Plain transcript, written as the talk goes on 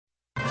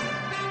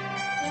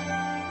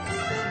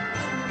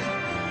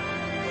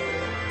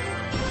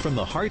From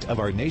the heart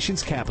of our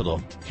nation's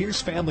capital, here's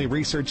Family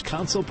Research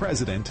Council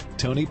President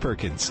Tony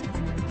Perkins.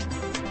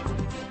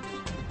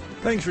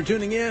 Thanks for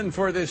tuning in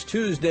for this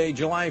Tuesday,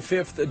 July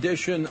 5th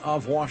edition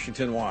of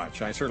Washington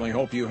Watch. I certainly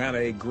hope you had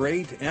a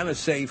great and a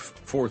safe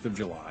 4th of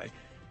July.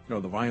 You know,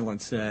 the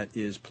violence that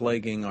is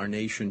plaguing our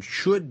nation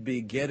should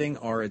be getting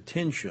our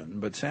attention,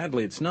 but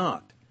sadly it's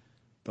not.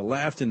 The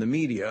left and the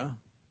media,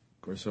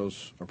 of course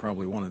those are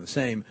probably one and the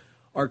same,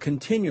 are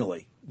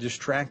continually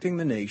distracting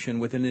the nation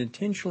with an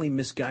intentionally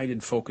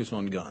misguided focus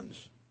on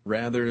guns,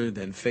 rather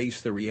than face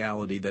the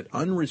reality that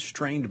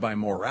unrestrained by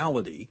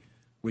morality,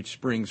 which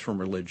springs from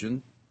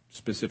religion,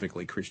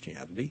 specifically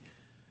Christianity,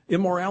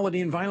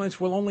 immorality and violence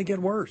will only get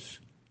worse.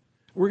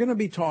 We're going to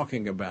be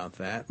talking about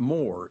that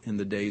more in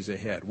the days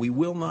ahead. We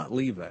will not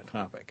leave that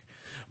topic.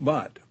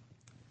 But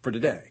for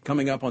today,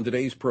 coming up on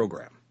today's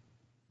program.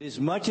 As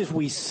much as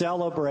we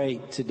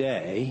celebrate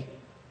today,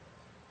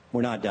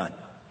 we're not done.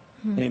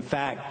 And in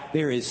fact,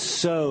 there is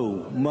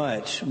so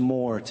much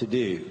more to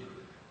do.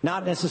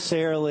 Not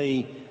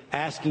necessarily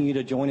asking you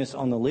to join us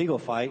on the legal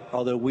fight,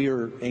 although we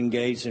are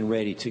engaged and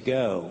ready to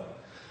go.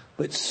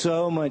 But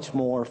so much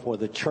more for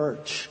the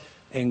church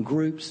and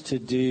groups to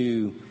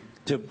do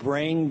to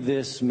bring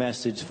this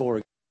message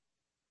forward.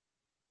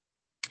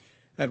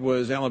 That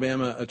was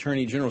Alabama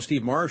Attorney General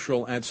Steve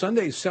Marshall at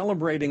Sunday's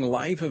Celebrating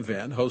Life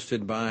event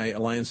hosted by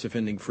Alliance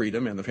Defending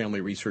Freedom and the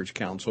Family Research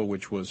Council,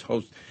 which was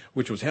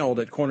held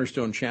at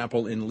Cornerstone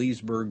Chapel in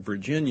Leesburg,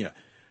 Virginia.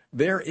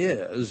 There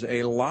is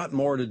a lot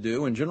more to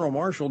do, and General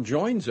Marshall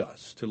joins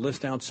us to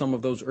list out some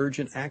of those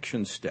urgent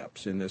action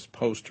steps in this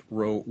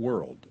post-Roe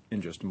world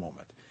in just a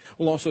moment.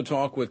 We'll also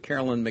talk with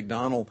Carolyn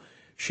McDonald.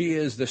 She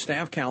is the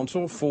staff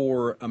counsel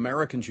for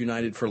Americans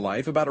United for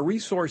Life about a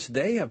resource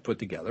they have put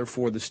together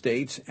for the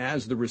states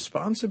as the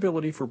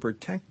responsibility for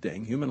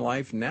protecting human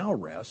life now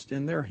rests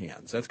in their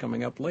hands. That's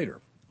coming up later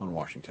on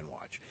Washington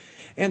Watch.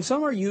 And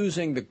some are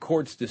using the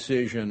court's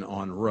decision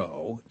on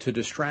Roe to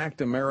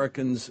distract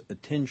Americans'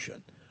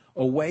 attention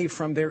away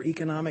from their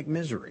economic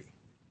misery.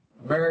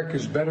 America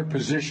is better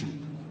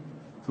positioned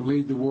to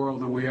lead the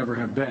world than we ever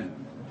have been.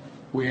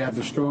 We have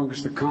the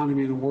strongest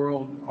economy in the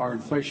world. Our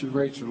inflation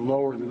rates are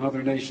lower than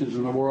other nations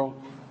in the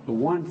world. The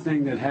one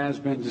thing that has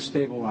been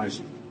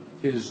destabilizing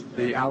is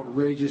the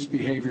outrageous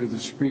behavior of the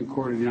Supreme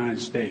Court of the United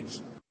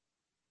States.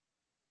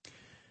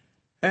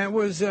 That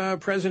was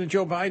President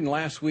Joe Biden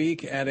last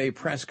week at a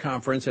press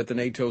conference at the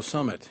NATO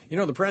summit. You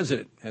know, the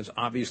president has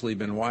obviously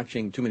been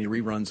watching too many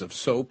reruns of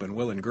Soap and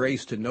Will and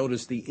Grace to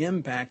notice the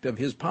impact of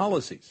his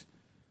policies.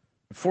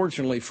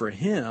 Fortunately for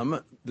him,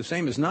 the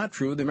same is not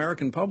true of the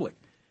American public.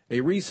 A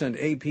recent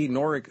AP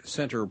Norrick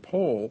Center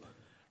poll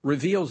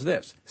reveals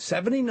this: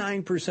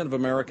 79% of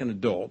American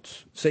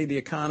adults say the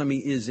economy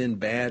is in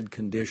bad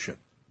condition.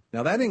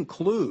 Now, that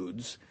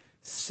includes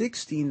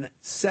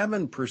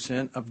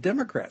 67% of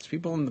Democrats,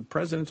 people in the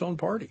president's own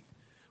party.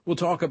 We'll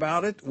talk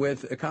about it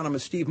with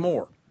economist Steve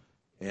Moore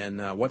and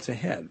what's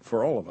ahead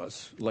for all of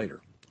us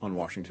later on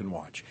Washington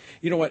Watch.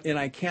 You know what? And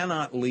I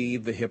cannot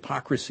leave the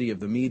hypocrisy of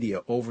the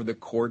media over the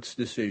court's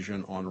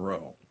decision on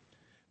Roe.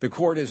 The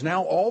court is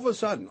now all of a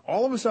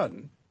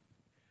sudden,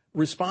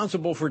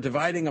 responsible for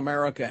dividing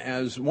America,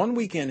 as one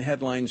weekend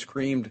headline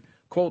screamed,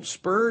 quote,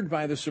 spurred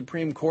by the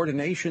Supreme Court, a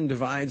nation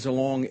divides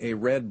along a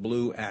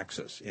red-blue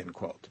axis, end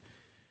quote.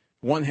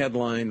 One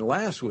headline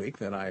last week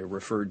that I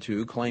referred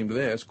to claimed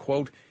this,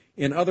 quote,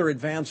 in other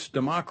advanced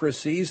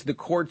democracies, the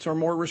courts are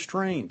more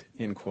restrained,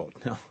 end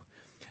quote. Now,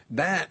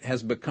 that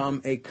has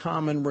become a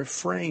common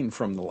refrain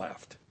from the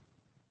left.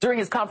 During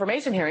his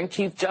confirmation hearing,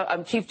 Chief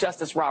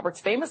Justice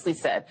Roberts famously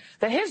said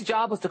that his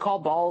job was to call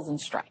balls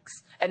and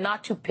strikes and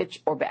not to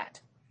pitch or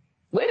bat.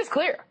 Well, it is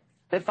clear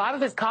that 5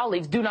 of his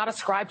colleagues do not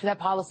ascribe to that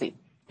policy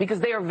because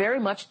they are very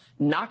much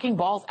knocking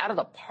balls out of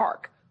the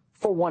park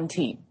for one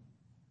team.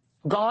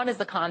 Gone is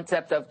the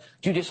concept of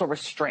judicial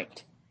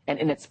restraint, and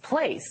in its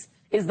place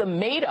is the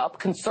made-up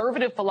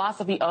conservative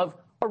philosophy of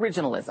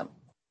originalism.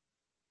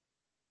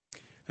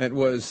 That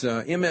was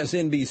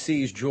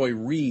MSNBC's Joy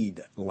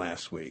Reid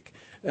last week.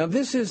 Now,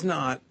 this is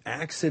not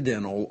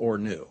accidental or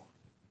new.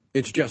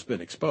 It's just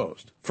been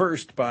exposed.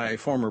 First by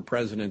former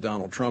President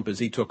Donald Trump as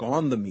he took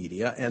on the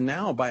media, and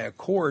now by a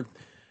court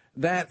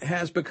that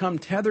has become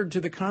tethered to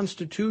the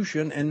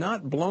Constitution and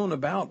not blown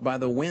about by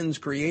the winds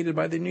created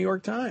by the New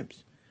York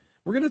Times.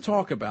 We're going to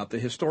talk about the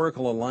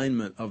historical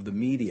alignment of the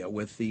media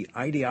with the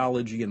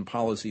ideology and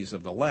policies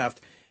of the left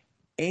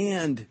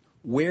and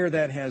where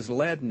that has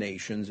led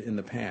nations in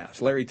the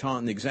past. Larry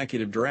Taunton,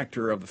 executive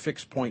director of the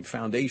Fixed Point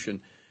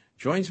Foundation,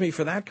 joins me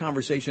for that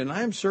conversation, and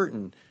I am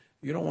certain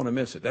you don't want to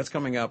miss it. That's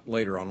coming up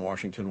later on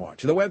Washington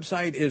Watch. The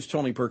website is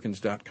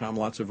TonyPerkins.com.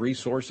 Lots of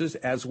resources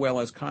as well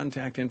as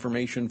contact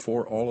information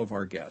for all of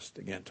our guests.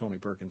 Again,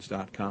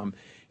 TonyPerkins.com.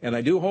 And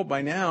I do hope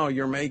by now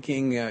you're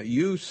making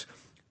use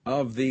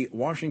of the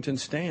Washington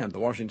Stand,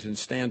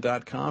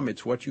 thewashingtonstand.com.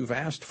 It's what you've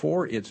asked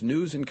for. It's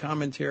news and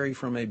commentary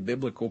from a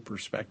biblical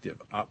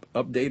perspective,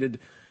 updated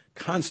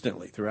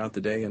constantly throughout the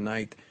day and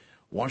night,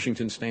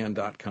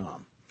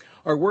 washingtonstand.com.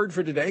 Our word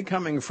for today,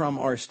 coming from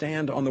our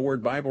Stand on the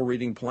Word Bible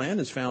reading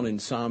plan, is found in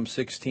Psalm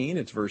 16.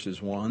 It's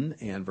verses 1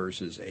 and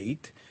verses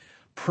 8.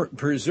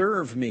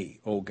 Preserve me,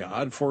 O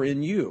God, for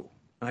in you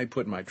I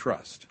put my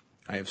trust.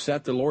 I have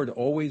set the Lord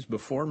always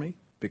before me.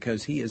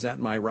 Because he is at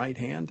my right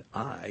hand,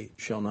 I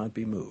shall not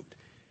be moved.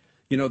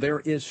 You know, there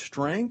is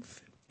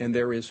strength and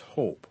there is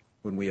hope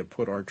when we have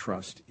put our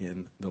trust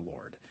in the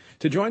Lord.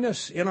 To join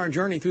us in our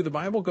journey through the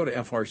Bible, go to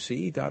frc.org/Bible.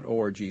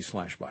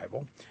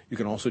 You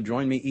can also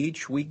join me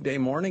each weekday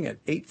morning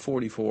at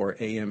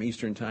 8:44 a.m.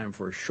 Eastern Time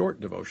for a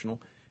short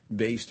devotional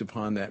based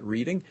upon that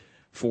reading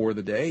for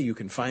the day. You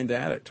can find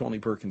that at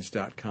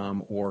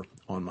TonyPerkins.com or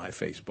on my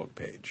Facebook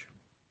page.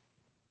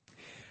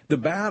 The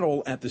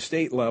battle at the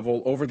state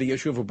level over the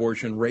issue of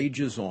abortion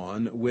rages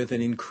on, with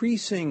an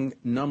increasing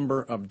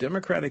number of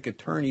Democratic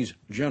attorneys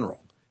general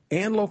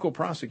and local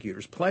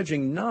prosecutors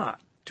pledging not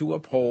to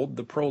uphold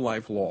the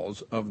pro-life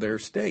laws of their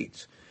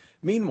states.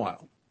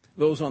 Meanwhile,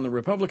 those on the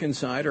Republican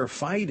side are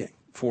fighting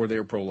for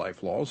their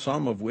pro-life laws,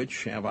 some of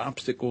which have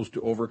obstacles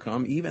to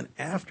overcome even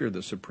after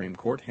the Supreme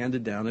Court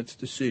handed down its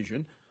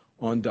decision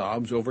on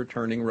Dobbs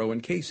overturning Roe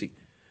and Casey.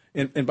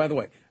 And by the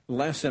way,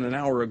 less than an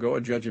hour ago,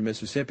 a judge in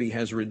Mississippi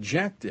has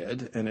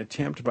rejected an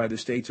attempt by the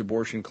state's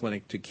abortion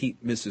clinic to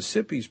keep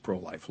Mississippi's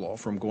pro-life law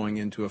from going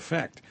into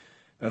effect.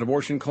 That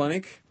abortion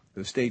clinic,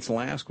 the state's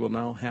last, will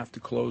now have to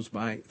close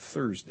by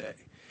Thursday.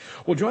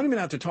 Well, joining me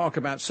now to talk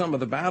about some of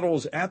the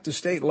battles at the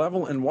state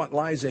level and what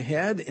lies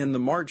ahead in the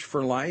March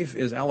for Life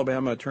is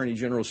Alabama Attorney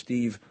General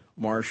Steve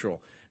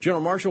Marshall.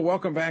 General Marshall,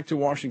 welcome back to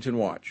Washington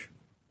Watch.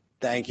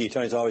 Thank you,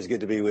 Tony. It's always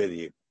good to be with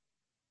you.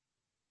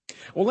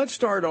 Well, let's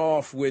start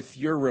off with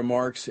your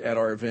remarks at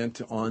our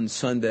event on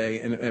Sunday,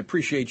 and I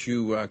appreciate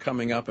you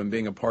coming up and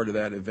being a part of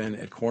that event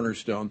at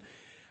Cornerstone.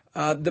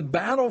 The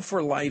battle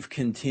for life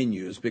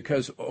continues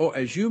because,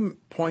 as you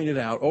pointed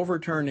out,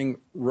 overturning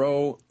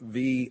Roe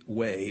v.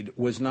 Wade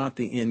was not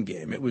the end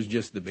game. It was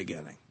just the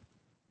beginning.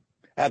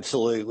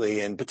 Absolutely,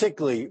 and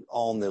particularly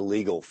on the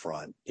legal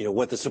front. You know,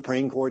 what the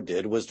Supreme Court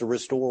did was to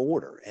restore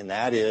order, and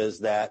that is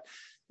that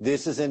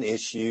this is an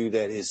issue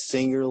that is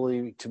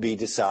singularly to be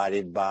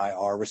decided by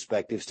our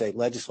respective state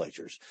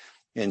legislatures.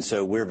 And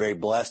so we're very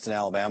blessed in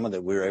Alabama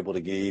that we were able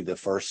to be the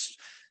first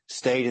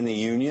state in the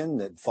union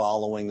that,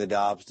 following the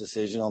Dobbs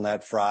decision on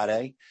that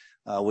Friday,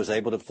 was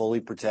able to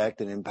fully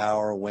protect and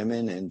empower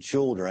women and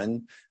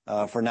children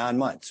for 9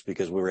 months,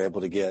 because we were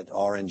able to get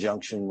our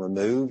injunction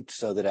removed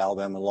so that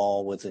Alabama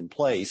law was in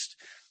place.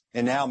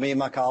 And now me and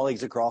my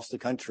colleagues across the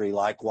country,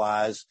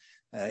 likewise,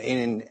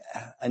 in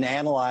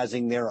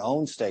analyzing their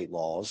own state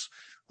laws,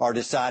 are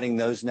deciding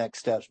those next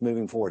steps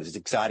moving forward. It's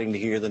exciting to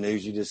hear the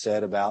news you just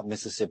said about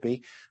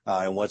Mississippi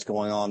and what's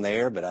going on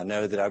there, but I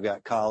know that I've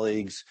got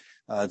colleagues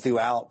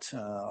throughout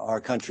our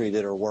country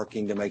that are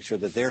working to make sure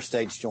that their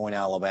states join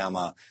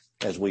Alabama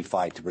as we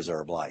fight to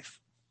preserve life.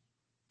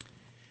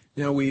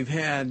 Now, we've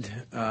had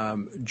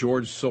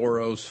George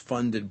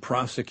Soros-funded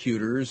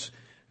prosecutors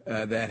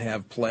that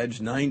have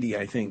pledged, 90,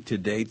 I think, to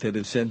date, that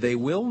have said they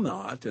will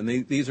not, and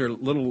these are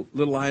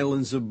little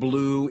islands of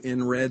blue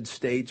in red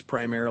states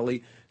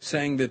primarily,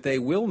 saying that they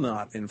will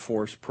not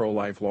enforce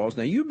pro-life laws.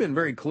 Now, you've been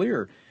very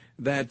clear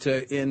that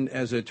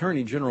as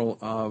Attorney General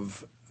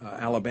of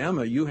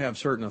Alabama, you have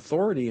certain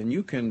authority and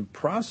you can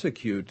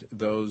prosecute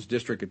those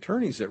district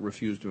attorneys that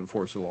refuse to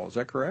enforce the law. Is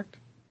that correct?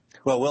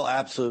 Well, we'll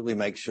absolutely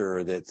make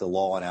sure that the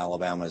law in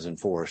Alabama is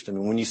enforced. I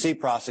mean, when you see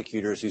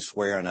prosecutors who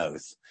swear an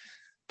oath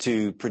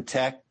to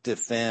protect,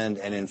 defend,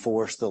 and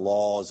enforce the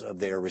laws of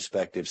their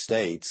respective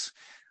states,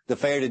 the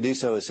failure to do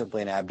so is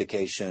simply an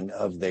abdication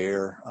of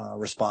their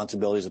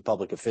responsibility as a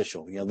public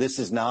official. You know, this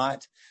is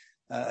not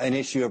an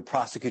issue of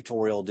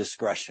prosecutorial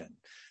discretion.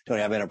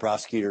 Tony, I've been a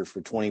prosecutor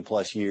for 20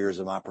 plus years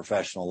of my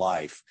professional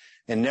life,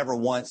 and never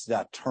once did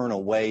I turn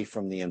away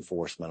from the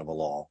enforcement of a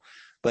law,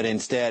 but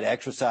instead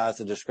exercise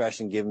the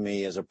discretion given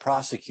me as a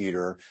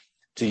prosecutor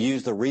to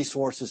use the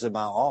resources of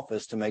my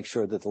office to make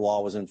sure that the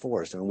law was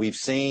enforced. And we've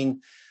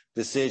seen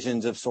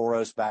decisions of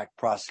Soros-backed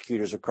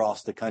prosecutors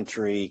across the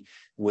country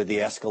with the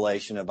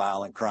escalation of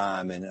violent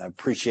crime. And I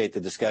appreciate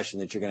the discussion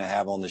that you're going to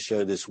have on the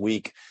show this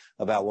week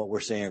about what we're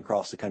seeing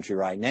across the country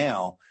right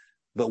now.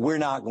 But we're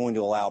not going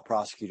to allow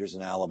prosecutors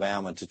in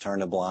Alabama to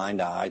turn a blind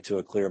eye to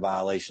a clear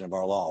violation of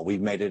our law. We've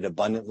made it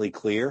abundantly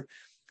clear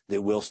that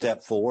we'll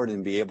step forward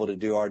and be able to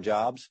do our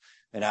jobs.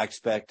 And I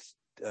expect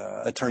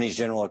attorneys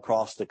general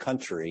across the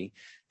country,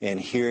 in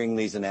hearing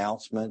these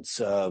announcements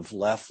of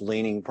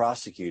left-leaning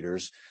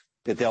prosecutors,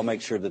 that they'll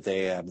make sure that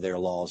they have their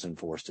laws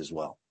enforced as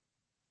well.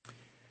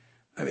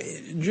 I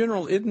mean,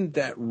 General, isn't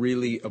that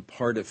really a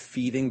part of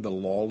feeding the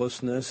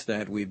lawlessness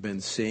that we've been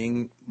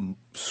seeing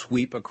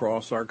sweep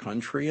across our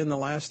country in the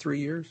last 3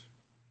 years?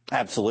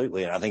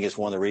 Absolutely. And I think it's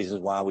one of the reasons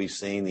why we've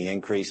seen the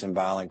increase in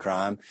violent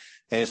crime.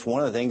 And it's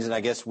one of the things, and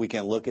I guess we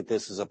can look at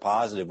this as a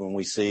positive when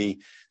we see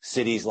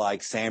cities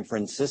like San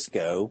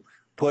Francisco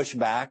push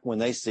back when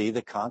they see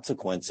the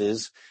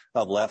consequences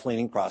of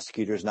left-leaning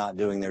prosecutors not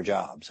doing their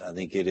jobs. I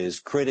think it is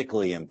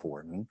critically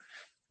important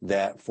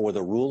that for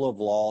the rule of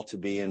law to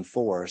be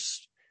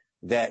enforced,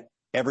 that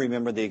every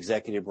member of the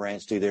executive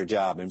branch do their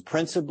job, and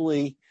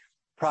principally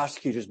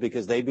prosecutors,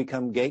 because they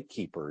become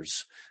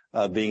gatekeepers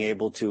of being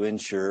able to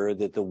ensure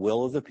that the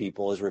will of the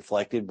people is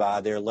reflected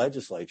by their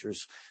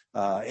legislatures,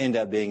 end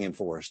up being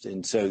enforced.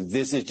 And so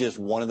this is just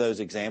one of those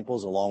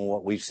examples, along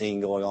what we've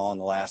seen going on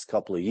the last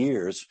couple of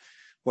years,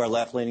 where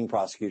left-leaning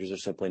prosecutors are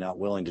simply not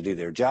willing to do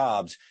their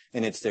jobs,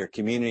 and it's their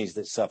communities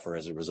that suffer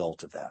as a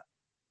result of that.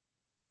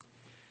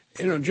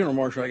 You know, General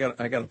Marshall,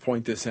 I got to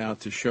point this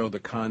out to show the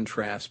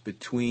contrast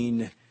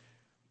between,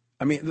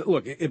 I mean,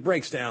 look, it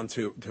breaks down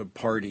to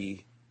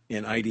party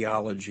and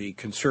ideology,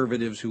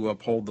 conservatives who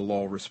uphold the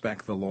law,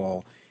 respect the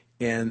law,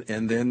 and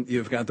then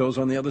you've got those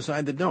on the other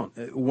side that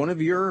don't. One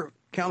of your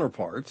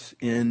counterparts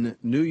in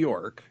New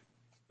York,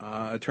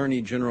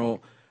 Attorney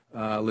General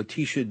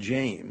Letitia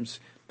James,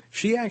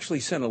 she actually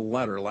sent a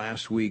letter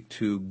last week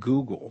to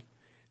Google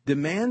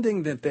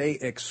demanding that they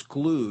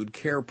exclude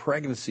care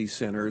pregnancy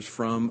centers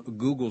from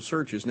Google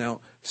searches.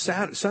 Now,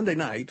 Sunday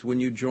night, when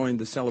you joined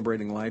the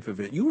Celebrating Life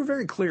event, you were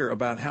very clear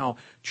about how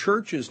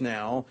churches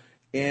now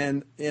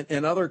and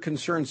other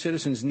concerned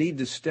citizens need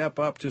to step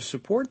up to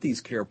support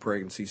these care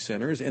pregnancy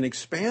centers and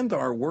expand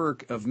our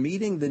work of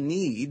meeting the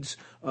needs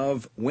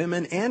of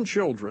women and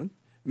children,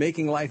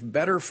 making life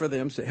better for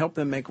them, to help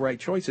them make right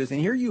choices. And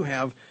here you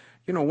have,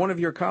 you know, one of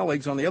your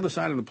colleagues on the other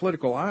side of the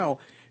political aisle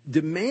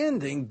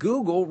demanding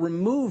Google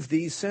remove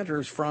these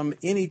centers from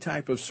any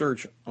type of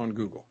search on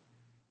Google.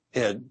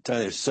 Yeah,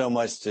 Tony, there's so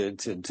much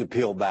to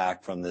peel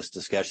back from this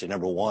discussion.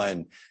 Number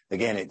one,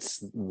 again,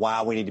 it's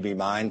why we need to be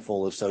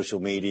mindful of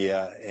social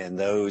media and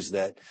those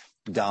that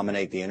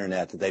dominate the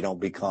internet, that they don't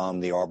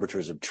become the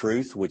arbiters of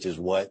truth, which is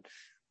what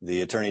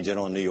the Attorney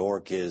General in New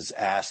York is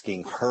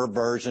asking her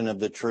version of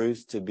the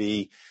truth to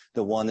be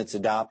the one that's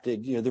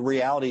adopted. You know, the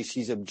reality is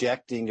she's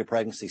objecting to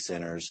pregnancy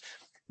centers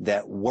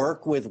that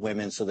work with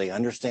women so they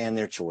understand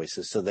their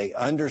choices, so they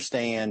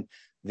understand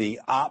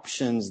the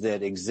options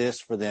that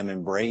exist for them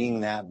in bringing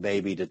that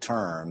baby to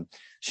term.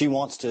 She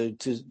wants to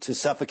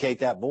suffocate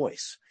that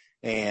voice,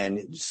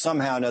 and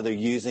somehow or another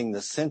using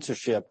the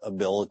censorship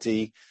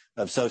ability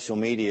of social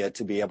media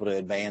to be able to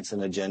advance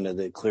an agenda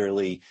that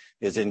clearly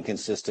is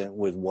inconsistent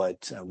with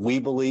what we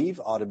believe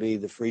ought to be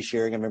the free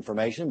sharing of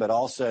information, but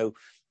also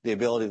the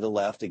ability of the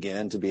left,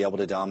 again, to be able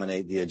to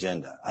dominate the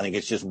agenda. I think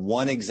it's just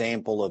one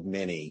example of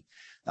many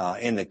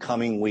in the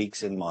coming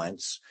weeks and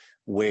months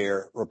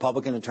where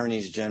Republican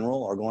attorneys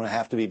general are going to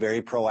have to be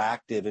very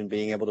proactive in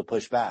being able to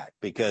push back,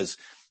 because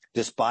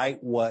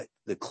despite what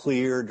the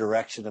clear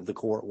direction of the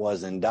court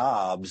was in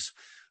Dobbs,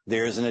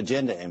 there's an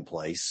agenda in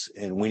place,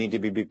 and we need to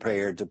be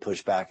prepared to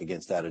push back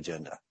against that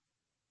agenda.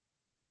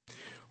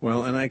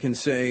 Well, and I can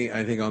say,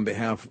 I think on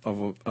behalf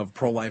of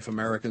pro-life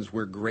Americans,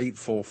 we're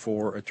grateful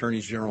for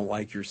attorneys general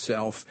like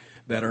yourself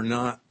that are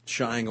not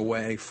shying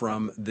away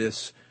from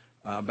this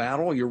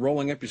battle. You're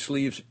rolling up your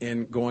sleeves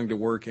and going to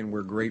work, and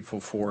we're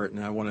grateful for it.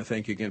 And I want to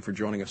thank you again for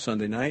joining us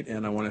Sunday night,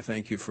 and I want to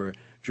thank you for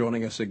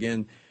joining us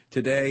again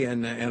today.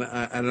 And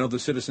I know the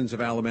citizens of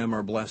Alabama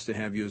are blessed to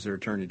have you as their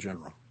Attorney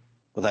General.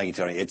 Well, thank you,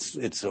 Tony.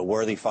 It's a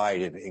worthy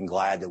fight, and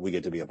glad that we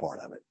get to be a part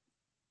of it.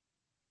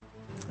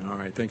 All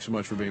right. Thanks so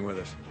much for being with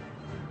us.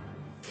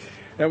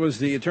 That was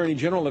the Attorney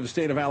General of the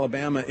state of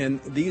Alabama,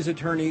 and these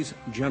attorneys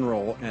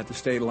general at the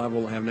state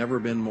level have never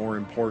been more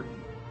important.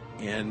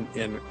 And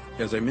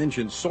as I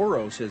mentioned,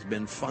 Soros has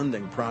been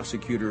funding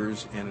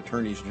prosecutors and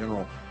attorneys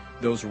general,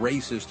 those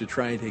races to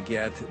try to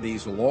get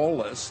these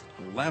lawless,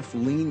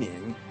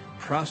 left-leaning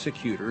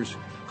prosecutors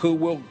who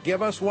will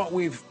give us what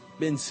we've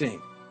been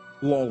seeing: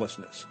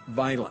 lawlessness,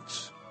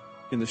 violence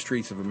in the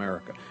streets of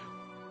America.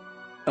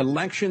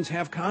 Elections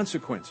have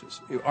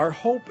consequences. Our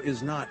hope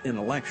is not in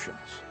elections,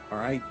 all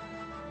right?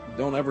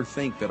 Don't ever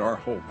think that our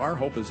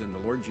hope is in the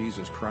Lord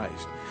Jesus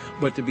Christ.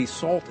 But to be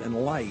salt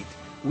and light,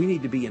 we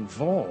need to be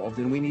involved,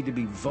 and we need to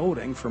be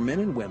voting for men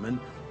and women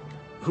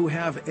who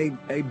have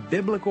a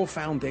biblical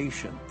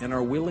foundation and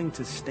are willing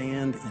to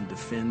stand and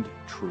defend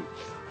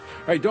truth.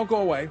 All right, don't go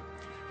away.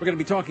 We're going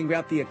to be talking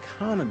about the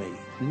economy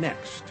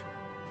next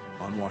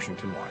on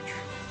Washington Watch.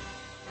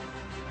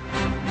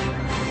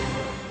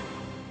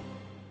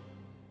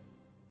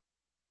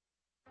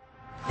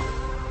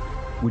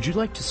 Would you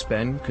like to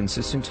spend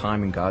consistent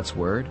time in God's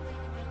Word?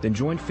 Then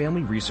join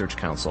Family Research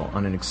Council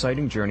on an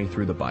exciting journey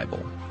through the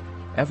Bible.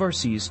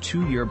 FRC's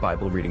 2-year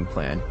Bible reading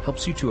plan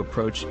helps you to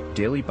approach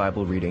daily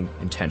Bible reading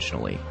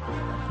intentionally.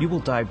 You will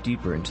dive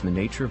deeper into the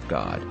nature of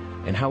God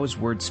and how His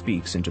Word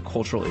speaks into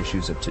cultural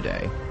issues of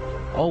today.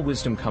 All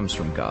wisdom comes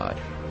from God,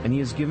 and He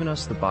has given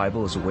us the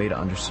Bible as a way to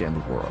understand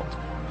the world.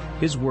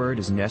 His Word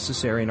is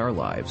necessary in our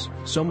lives,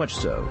 so much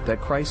so that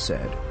Christ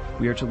said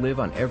we are to live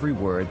on every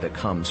word that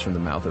comes from the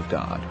mouth of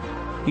God.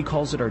 He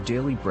calls it our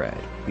daily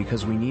bread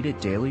because we need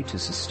it daily to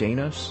sustain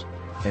us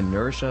and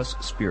nourish us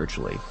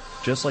spiritually,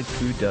 just like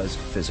food does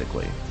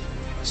physically.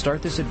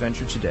 Start this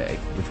adventure today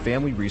with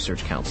Family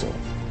Research Council.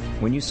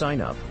 When you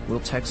sign up,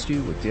 we'll text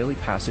you with daily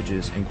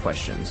passages and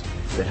questions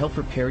that help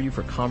prepare you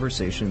for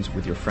conversations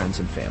with your friends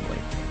and family.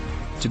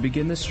 To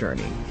begin this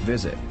journey,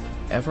 visit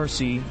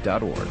frc.org/Bible.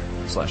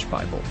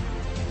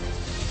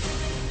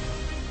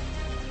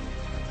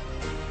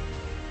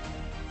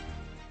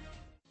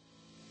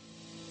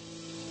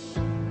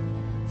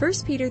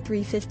 1 Peter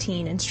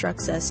 3:15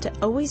 instructs us to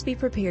always be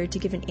prepared to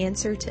give an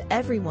answer to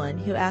everyone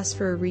who asks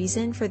for a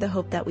reason for the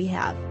hope that we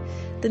have.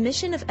 The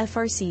mission of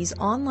FRC's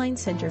online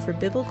Center for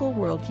Biblical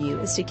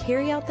Worldview is to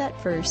carry out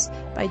that verse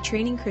by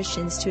training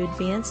Christians to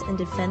advance and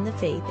defend the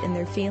faith in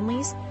their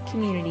families,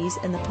 communities,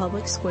 and the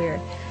public square,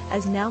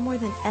 as now more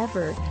than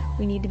ever,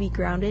 we need to be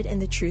grounded in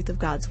the truth of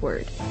God's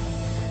Word.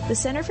 The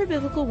Center for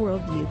Biblical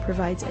Worldview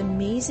provides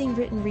amazing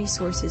written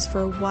resources for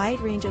a wide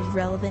range of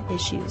relevant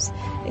issues,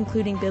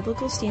 including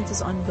biblical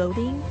stances on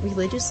voting,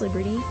 religious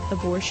liberty,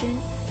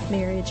 abortion,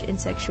 marriage, and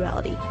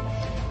sexuality.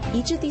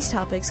 Each of these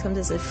topics comes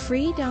as a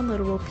free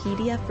downloadable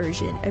PDF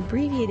version,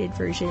 abbreviated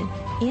version,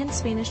 and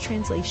Spanish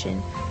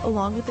translation,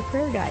 along with the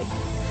prayer guide.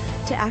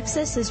 To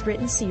access this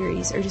written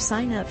series or to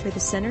sign up for the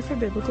Center for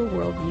Biblical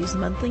Worldview's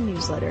monthly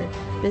newsletter,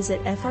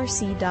 visit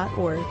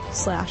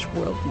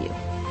frc.org/worldview.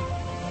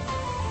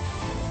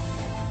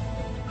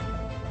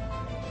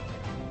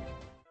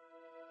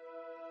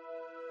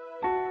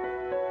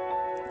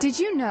 Did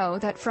you know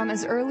that from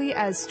as early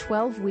as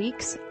 12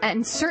 weeks,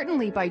 and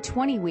certainly by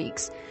 20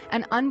 weeks,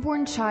 an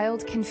unborn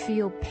child can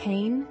feel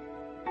pain?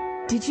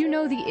 Did you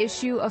know the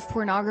issue of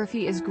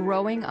pornography is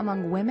growing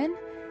among women?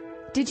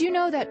 Did you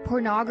know that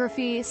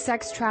pornography,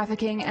 sex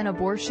trafficking, and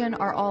abortion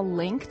are all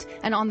linked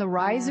and on the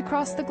rise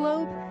across the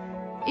globe?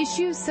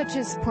 Issues such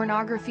as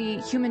pornography,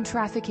 human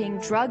trafficking,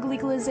 drug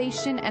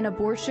legalization, and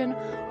abortion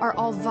are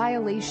all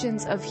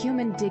violations of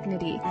human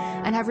dignity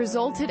and have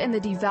resulted in the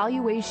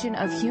devaluation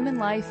of human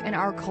life in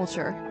our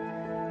culture.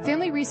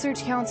 Family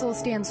Research Council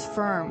stands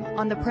firm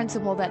on the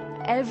principle that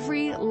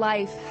every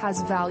life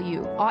has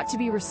value, ought to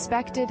be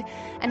respected,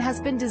 and has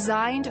been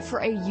designed for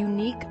a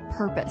unique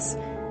purpose.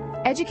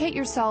 Educate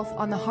yourself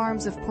on the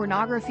harms of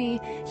pornography,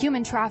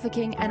 human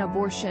trafficking, and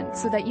abortion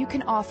so that you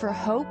can offer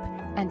hope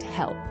and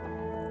help.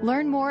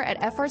 Learn more at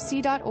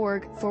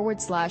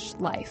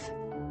frc.org/life.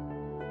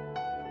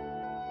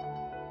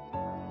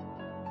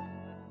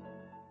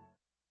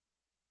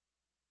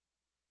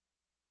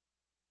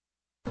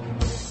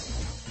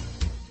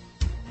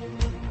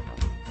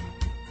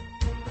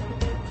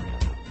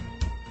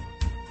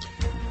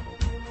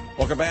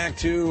 Welcome back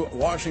to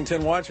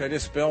Washington Watch. I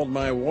just spilled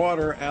my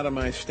water out of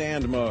my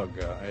stand mug.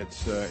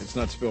 It's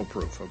not spill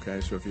proof,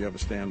 okay? So if you have a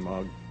stand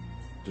mug,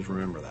 just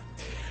remember that.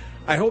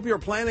 I hope you're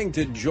planning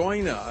to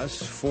join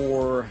us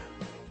for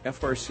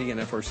FRC and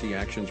FRC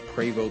Action's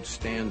Pray Vote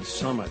Stand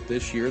Summit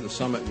this year. The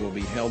summit will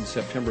be held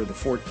September the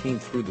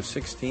 14th through the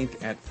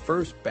 16th at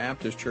First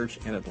Baptist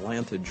Church in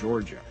Atlanta,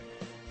 Georgia.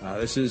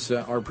 This is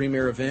our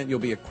premier event. You'll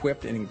be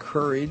equipped and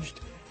encouraged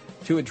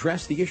to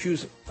address the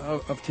issues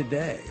of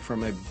today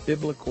from a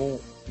biblical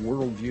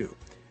worldview.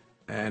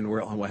 And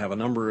we'll have a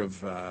number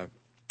of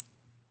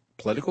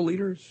political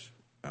leaders,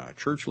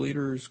 church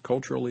leaders,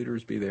 cultural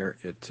leaders be there.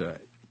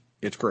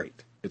 It's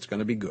great. It's going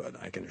to be good.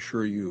 I can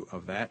assure you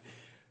of that.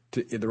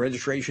 The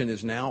registration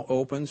is now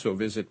open, so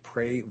visit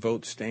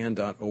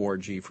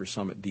prayvotestand.org for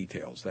summit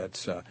details.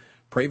 That's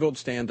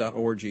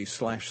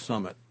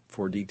prayvotestand.org/summit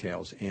for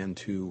details and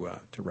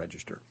to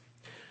register.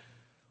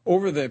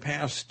 Over the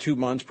past 2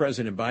 months,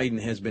 President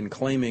Biden has been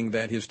claiming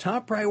that his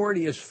top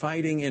priority is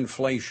fighting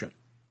inflation.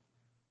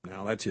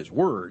 Now, that's his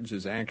words.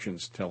 His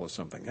actions tell us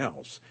something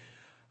else.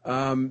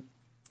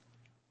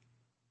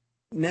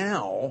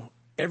 Now,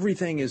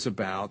 everything is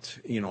about,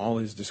 all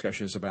his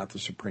discussion is about the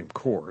Supreme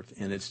Court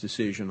and its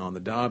decision on the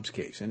Dobbs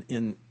case. And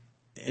in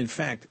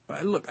fact,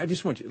 look, I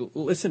just want you to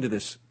listen to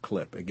this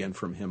clip again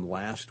from him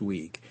last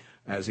week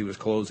as he was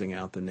closing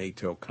out the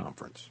NATO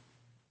conference.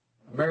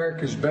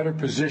 America's better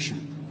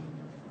positioned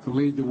to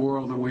lead the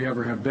world than we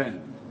ever have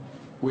been.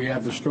 We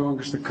have the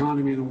strongest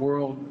economy in the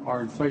world.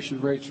 Our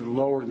inflation rates are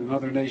lower than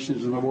other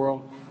nations in the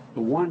world.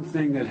 The one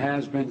thing that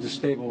has been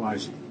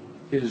destabilizing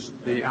is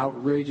the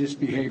outrageous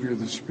behavior of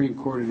the Supreme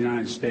Court of the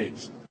United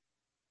States.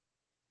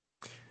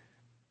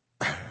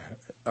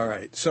 All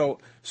right. So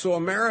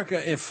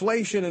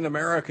inflation in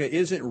America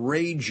isn't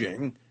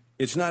raging.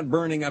 It's not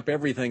burning up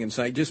everything in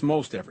sight, just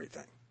most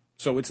everything.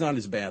 So it's not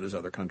as bad as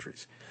other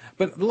countries.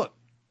 But look,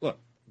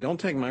 don't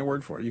take my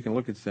word for it. You can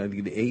look at the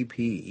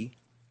AP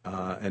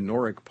and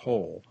Norick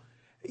poll.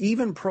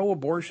 Even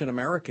pro-abortion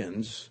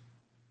Americans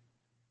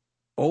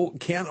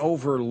can't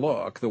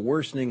overlook the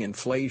worsening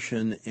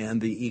inflation and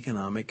the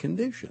economic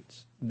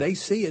conditions. They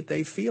see it,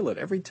 they feel it.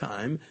 Every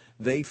time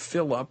they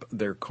fill up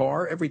their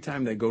car, every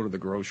time they go to the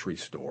grocery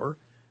store,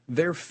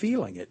 they're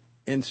feeling it.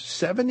 And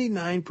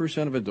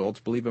 79% of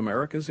adults believe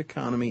America's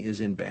economy is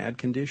in bad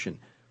condition.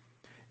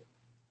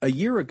 A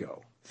year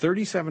ago,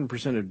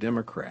 37% of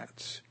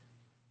Democrats,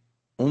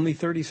 only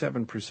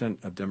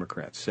 37% of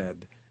Democrats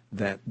said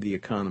that the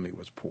economy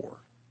was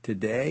poor.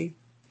 Today,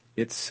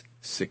 it's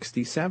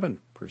 67%.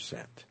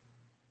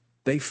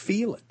 They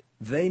feel it.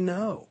 They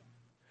know.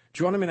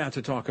 Joining me now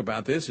to talk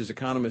about this is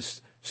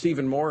economist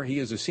Stephen Moore. He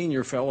is a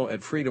senior fellow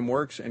at Freedom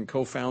Works and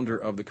co-founder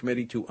of the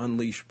Committee to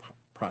Unleash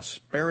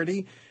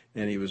Prosperity,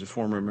 and he was a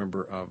former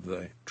member of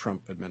the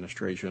Trump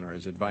administration or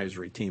his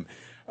advisory team.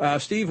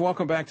 Steve,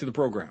 welcome back to the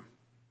program.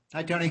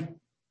 Hi, Tony.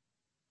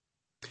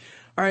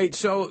 All right,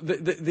 so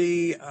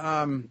the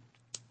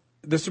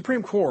the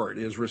Supreme Court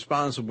is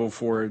responsible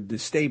for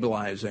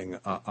destabilizing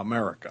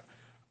America.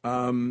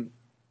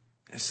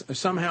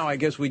 Somehow, I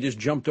guess we just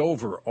jumped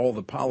over all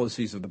the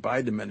policies of the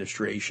Biden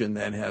administration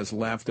that has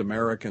left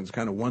Americans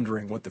kind of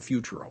wondering what the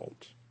future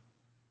holds.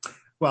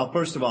 Well,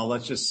 first of all,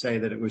 let's just say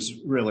that it was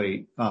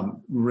really,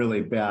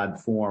 really bad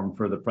form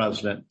for the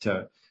president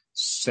to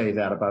say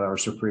that about our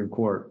Supreme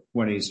Court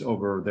when he's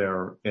over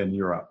there in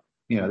Europe.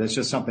 That's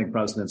just something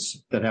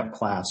presidents that have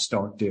class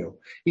don't do.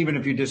 Even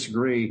if you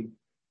disagree,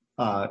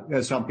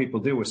 as some people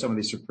do with some of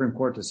these Supreme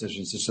Court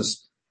decisions,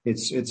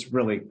 it's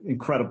really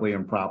incredibly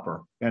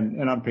improper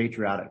and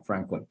unpatriotic,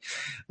 frankly.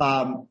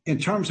 In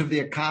terms of the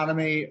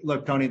economy,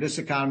 look, Tony, this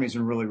economy is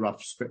in really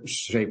rough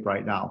shape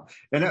right now.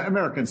 And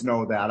Americans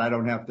know that. I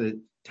don't have to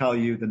tell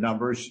you the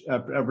numbers.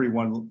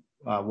 Everyone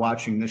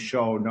watching this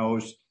show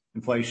knows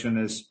inflation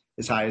is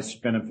as high as it's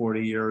been in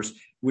 40 years.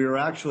 We are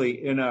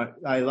actually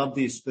I love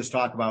this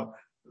talk about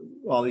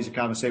all these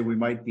economists say we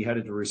might be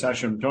headed to a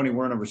recession. Tony,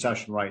 we're in a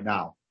recession right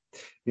now.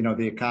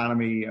 The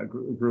economy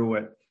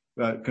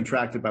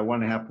contracted by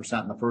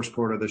 1.5% in the first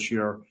quarter of this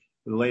year.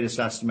 The latest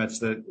estimates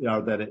that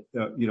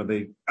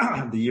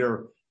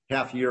the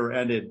half year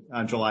ended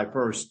on July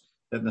 1st,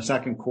 that in the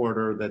second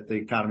quarter that the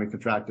economy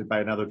contracted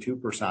by another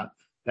 2%.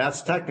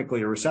 That's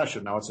technically a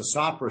recession. Now it's a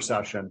soft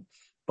recession,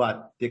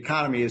 but the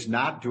economy is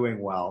not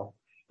doing well.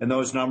 And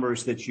those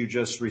numbers that you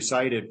just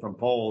recited from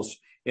polls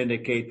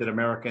indicate that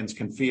Americans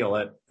can feel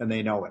it and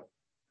they know it.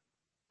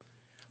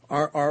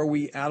 Are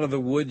we out of the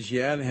woods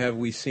yet? Have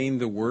we seen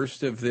the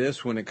worst of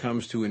this when it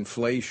comes to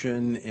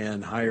inflation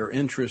and higher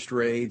interest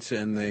rates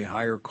and the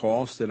higher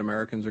costs that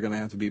Americans are going to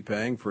have to be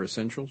paying for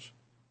essentials?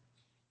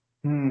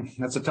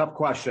 That's a tough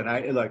question.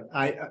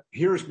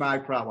 Here's my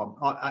problem.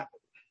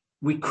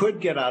 We could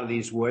get out of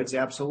these woods.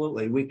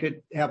 Absolutely. We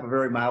could have a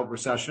very mild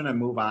recession and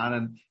move on.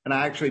 And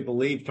I actually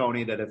believe,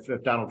 Tony, that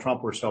if Donald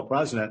Trump were still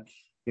president,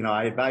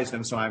 I advised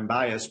him, so I'm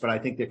biased, but I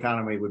think the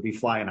economy would be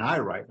flying high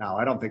right now.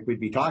 I don't think we'd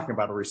be talking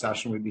about a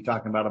recession. We'd be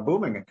talking about a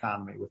booming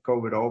economy with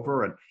COVID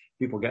over and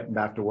people getting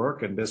back to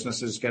work and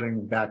businesses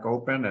getting back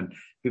open and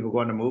people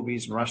going to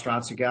movies and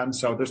restaurants again.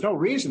 So there's no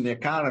reason the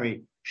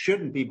economy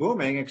shouldn't be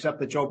booming, except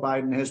that Joe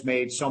Biden has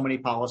made so many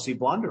policy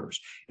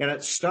blunders. And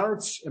it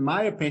starts, in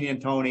my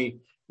opinion, Tony,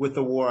 with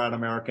the war on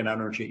American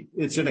energy.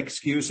 It's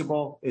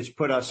inexcusable. It's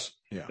put us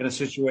in a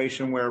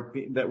situation where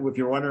if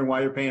you're wondering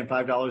why you're paying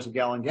 $5 a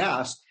gallon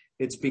gas,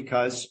 it's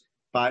because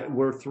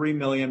we're 3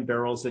 million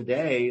barrels a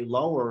day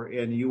lower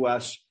in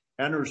U.S.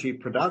 energy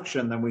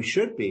production than we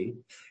should be.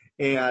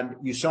 And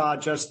you saw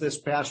just this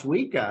past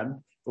weekend,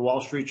 the Wall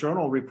Street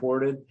Journal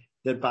reported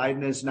that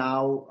Biden is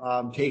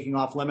now taking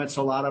off limits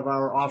a lot of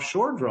our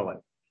offshore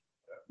drilling.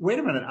 Wait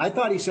a minute. I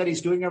thought he said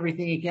he's doing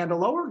everything he can to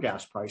lower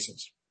gas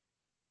prices.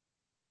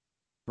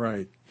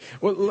 Right.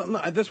 Well,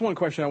 that's one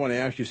question I want to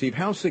ask you, Steve.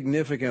 How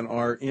significant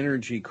are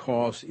energy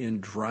costs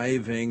in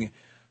driving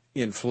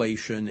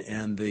inflation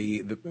and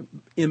the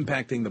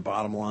impacting the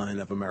bottom line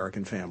of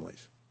American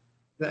families?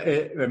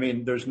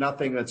 There's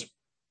nothing that's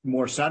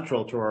more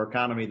central to our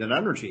economy than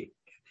energy.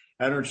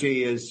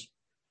 Energy is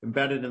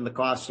embedded in the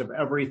cost of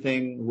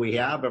everything we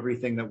have,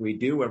 everything that we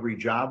do. Every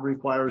job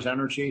requires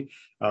energy.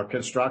 Our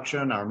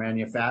construction, our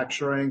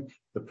manufacturing,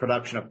 the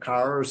production of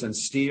cars and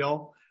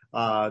steel,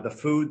 the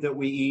food that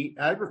we eat.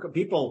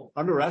 People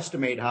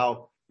underestimate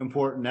how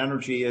important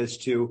energy is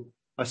to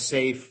a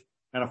safe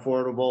and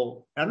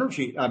affordable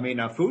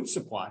food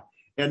supply.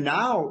 And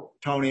now,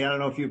 Tony, I don't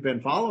know if you've been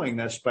following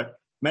this, but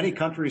many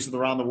countries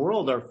around the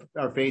world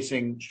are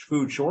facing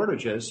food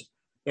shortages.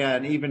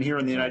 And even here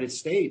in the United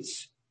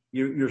States,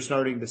 you're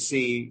starting to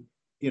see,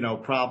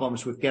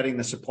 problems with getting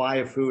the supply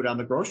of food on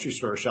the grocery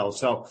store shelves.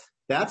 So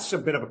that's a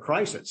bit of a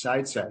crisis,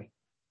 I'd say.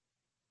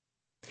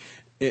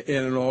 And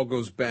it all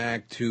goes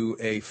back to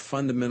a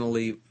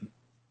fundamentally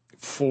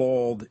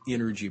flawed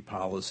energy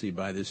policy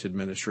by this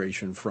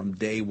administration from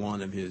day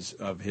one of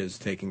his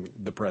taking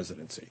the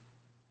presidency.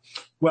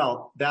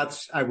 Well,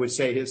 that's, I would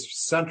say, his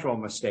central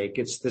mistake.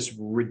 It's this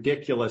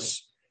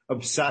ridiculous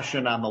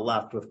obsession on the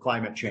left with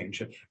climate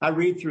change. I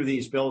read through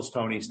these bills,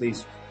 Tony,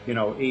 these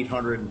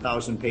 800 and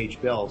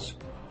 1,000-page bills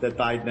that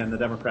Biden and the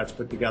Democrats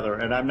put together,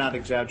 and I'm not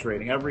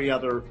exaggerating. Every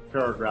other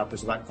paragraph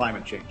is about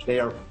climate change. They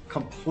are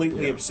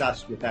completely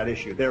obsessed with that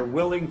issue. They're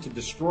willing to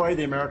destroy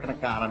the American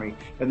economy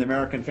and the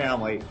American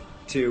family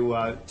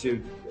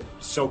to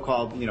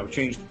so-called,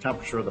 change the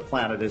temperature of the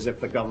planet, as if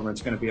the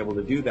government's going to be able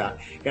to do that.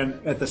 And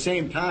at the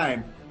same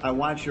time, I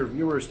want your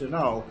viewers to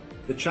know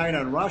that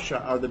China and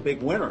Russia are the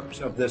big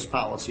winners of this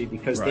policy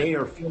because they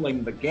are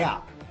filling the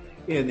gap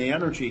in the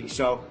energy.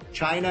 So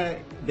China,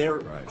 their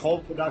coal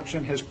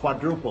production has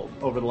quadrupled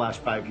over the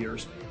last 5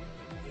 years.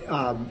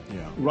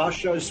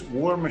 Russia's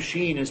war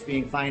machine is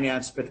being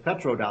financed with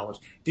petrodollars.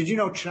 Did you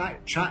know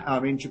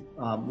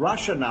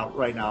Russia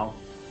right now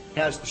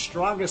has the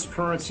strongest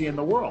currency in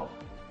the world?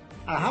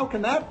 How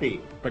can that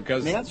be?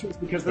 Because the answer is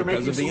because they're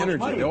making of the so much energy,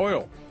 money. the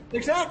oil.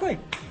 Exactly.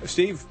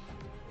 Steve,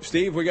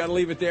 we got to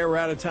leave it there. We're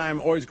out of time.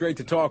 Always great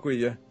to talk with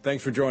you.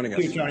 Thanks for joining us.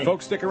 Thank you,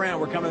 Folks, stick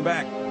around. We're coming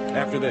back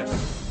after this.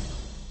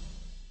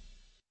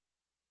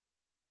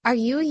 Are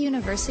you a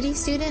university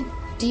student?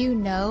 Do you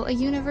know a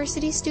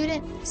university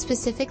student,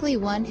 specifically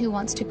one who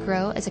wants to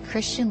grow as a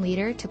Christian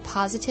leader to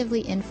positively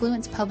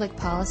influence public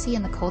policy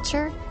and the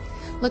culture?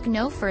 Look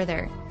no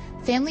further.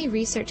 Family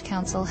Research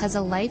Council has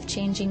a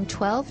life-changing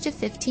 12 to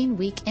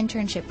 15-week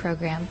internship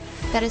program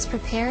that has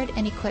prepared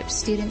and equipped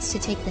students to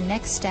take the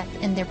next step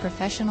in their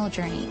professional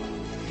journey.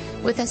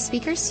 With a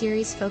speaker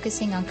series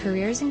focusing on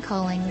careers and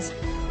callings,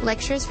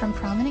 lectures from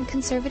prominent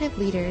conservative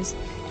leaders,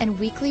 and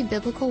weekly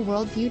biblical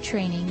worldview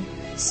training,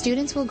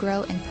 students will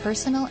grow in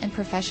personal and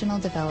professional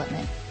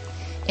development.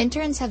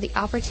 Interns have the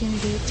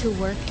opportunity to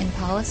work in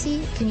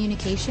policy,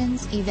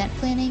 communications, event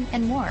planning,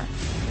 and more.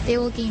 They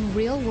will gain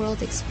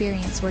real-world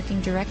experience working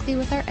directly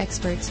with our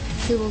experts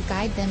who will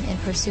guide them in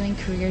pursuing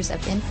careers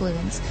of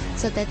influence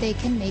so that they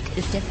can make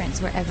a difference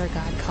wherever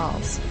God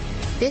calls.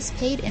 This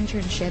paid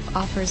internship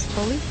offers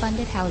fully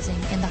funded housing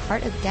in the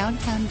heart of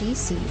downtown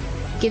D.C.,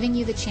 giving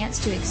you the chance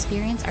to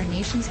experience our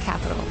nation's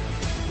capital.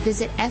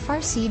 Visit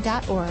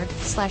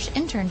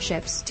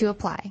frc.org/internships to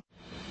apply.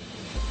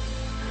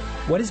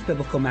 What is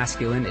biblical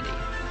masculinity?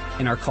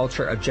 In our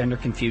culture of gender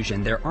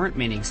confusion, there aren't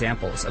many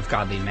examples of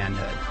godly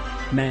manhood.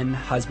 Men,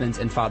 husbands,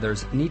 and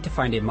fathers need to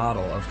find a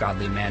model of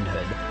godly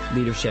manhood,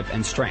 leadership,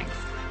 and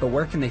strength. But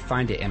where can they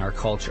find it in our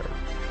culture?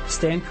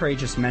 Stand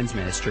Courageous Men's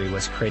Ministry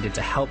was created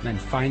to help men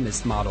find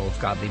this model of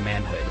godly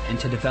manhood and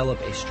to develop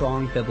a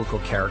strong biblical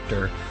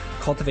character,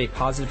 cultivate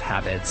positive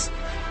habits,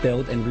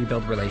 build and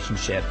rebuild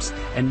relationships,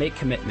 and make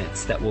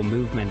commitments that will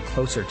move men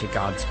closer to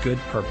God's good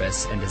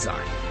purpose and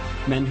design.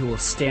 Men who will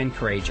stand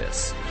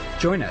courageous.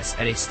 Join us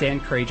at a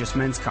Stand Courageous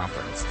Men's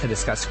Conference to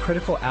discuss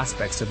critical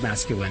aspects of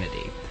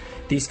masculinity.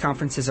 These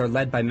conferences are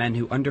led by men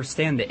who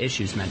understand the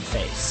issues men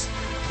face.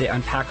 They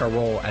unpack our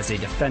role as a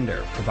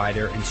defender,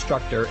 provider,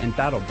 instructor, and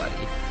battle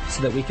buddy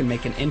so that we can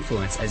make an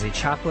influence as a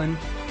chaplain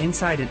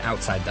inside and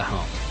outside the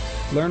home.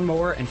 Learn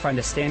more and find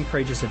a Stand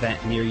Courageous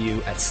event near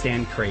you at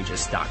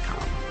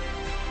standcourageous.com.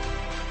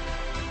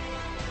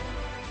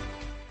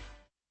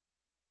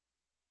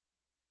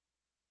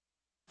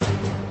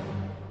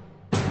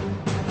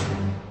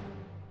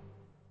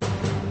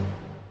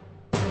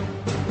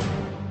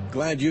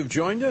 Glad you've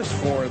joined us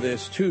for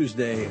this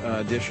Tuesday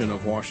edition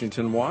of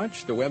Washington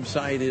Watch. The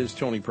website is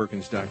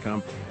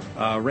TonyPerkins.com.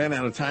 Ran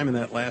out of time in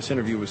that last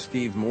interview with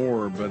Steve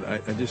Moore, but I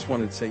just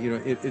wanted to say,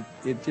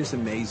 it just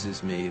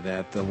amazes me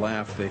that the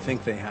left, they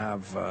think they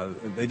have,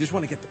 they just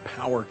want to get the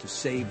power to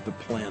save the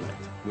planet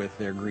with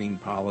their green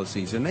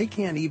policies, and they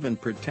can't even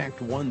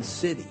protect one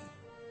city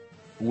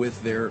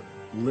with their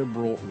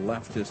liberal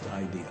leftist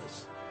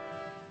ideas.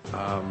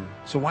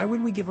 So why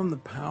would we give them the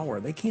power?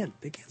 They can't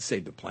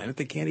save the planet.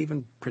 They can't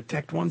even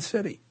protect one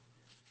city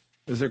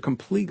because they're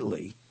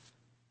completely,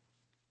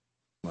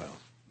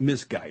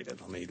 misguided.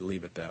 Let me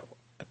leave it at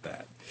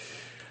that.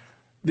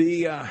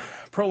 The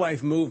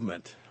pro-life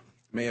movement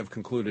may have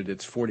concluded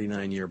its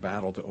 49-year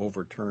battle to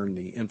overturn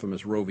the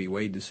infamous Roe v.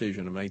 Wade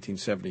decision of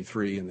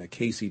 1973 and the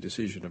Casey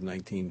decision of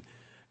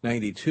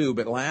 1992.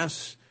 But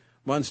last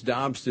month's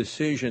Dobbs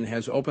decision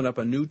has opened up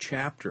a new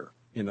chapter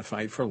in the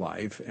fight for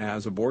life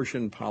as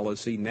abortion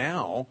policy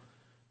now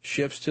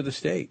shifts to the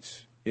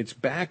states. It's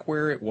back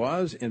where it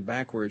was and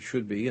back where it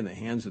should be in the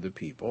hands of the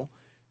people.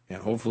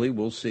 And hopefully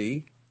we'll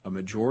see a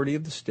majority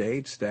of the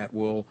states that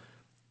will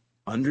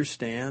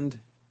understand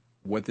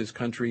what this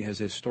country has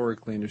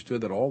historically understood,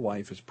 that all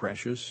life is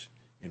precious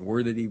and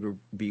worthy to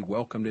be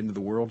welcomed into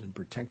the world and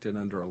protected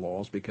under our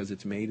laws because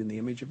it's made in the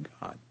image of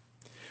God.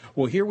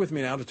 Well, here with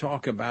me now to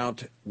talk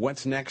about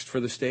what's next for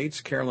the states,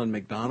 Carolyn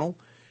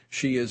McDonald.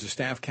 She is a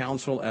staff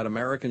counsel at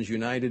Americans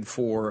United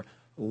for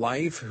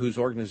Life, whose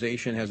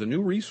organization has a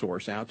new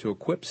resource out to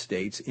equip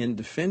states in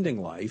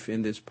defending life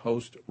in this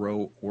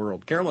post-Roe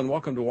world. Carolyn,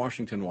 welcome to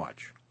Washington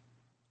Watch.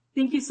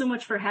 Thank you so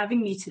much for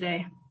having me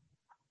today.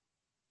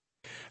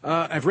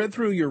 I've read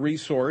through your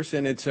resource,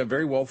 and it's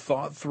very well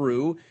thought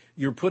through.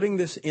 You're putting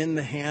this in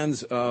the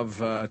hands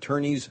of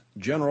attorneys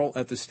general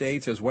at the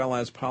states as well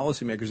as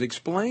policymakers.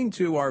 Explain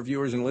to our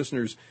viewers and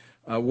listeners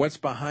what's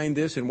behind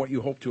this and what you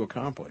hope to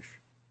accomplish.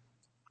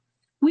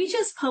 We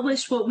just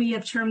published what we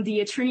have termed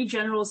the Attorney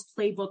General's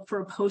Playbook for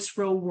a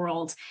Post-Roe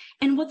World.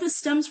 And what this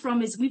stems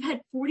from is we've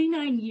had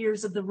 49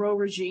 years of the Roe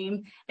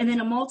regime and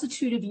then a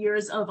multitude of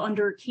years of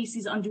under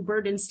Casey's undue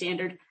burden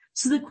standard.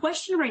 So the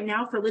question right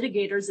now for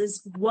litigators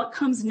is what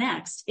comes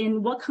next,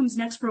 and what comes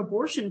next for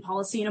abortion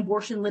policy and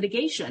abortion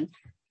litigation.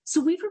 So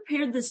we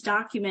prepared this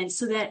document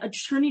so that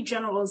attorney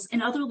generals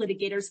and other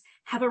litigators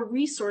have a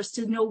resource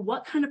to know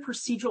what kind of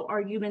procedural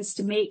arguments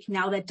to make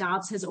now that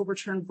Dobbs has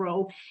overturned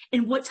Roe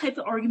and what type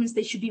of arguments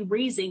they should be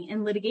raising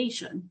in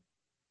litigation.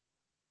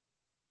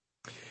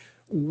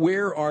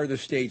 Where are the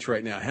states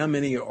right now? How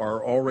many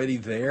are already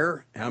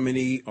there? How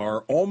many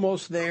are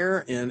almost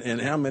there?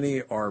 And how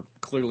many are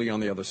clearly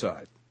on the other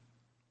side?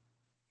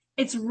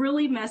 It's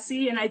really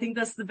messy, and I think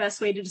that's the best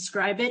way to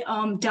describe it.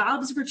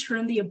 Dobbs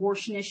returned the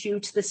abortion issue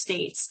to the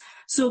states.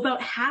 So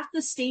about half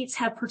the states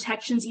have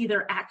protections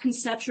either at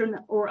conception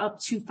or up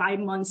to 5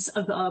 months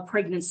of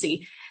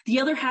pregnancy. The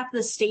other half of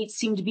the states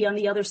seem to be on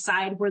the other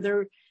side where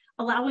they're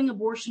allowing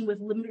abortion with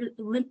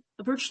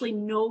virtually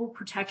no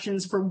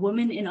protections for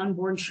women and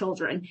unborn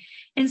children.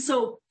 And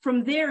so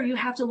from there, you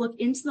have to look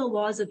into the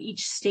laws of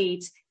each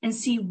state and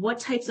see what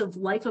types of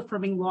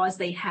life-affirming laws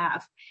they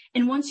have.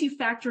 And once you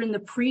factor in the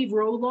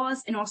pre-Roe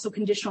laws and also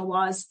conditional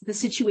laws, the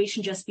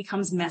situation just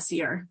becomes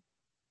messier.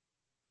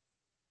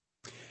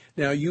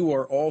 Now, you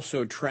are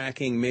also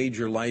tracking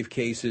major life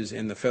cases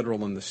in the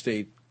federal and the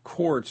state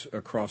courts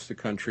across the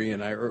country,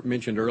 and I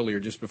mentioned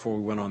earlier, just before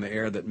we went on the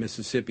air, that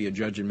Mississippi, a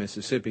judge in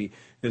Mississippi,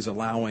 is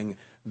allowing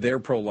their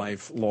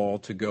pro-life law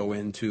to go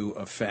into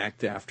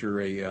effect after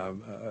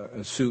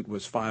a suit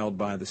was filed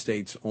by the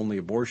state's only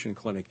abortion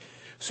clinic.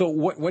 So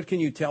what can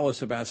you tell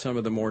us about some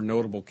of the more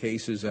notable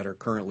cases that are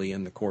currently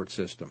in the court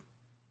system?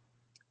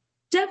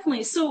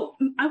 Definitely. So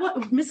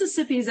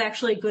Mississippi is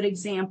actually a good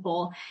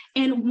example.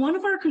 And one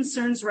of our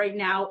concerns right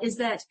now is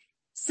that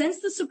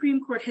since the Supreme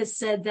Court has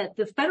said that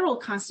the federal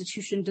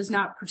Constitution does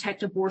not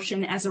protect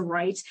abortion as a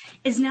right,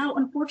 is now,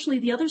 unfortunately,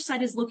 the other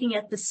side is looking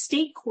at the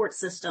state court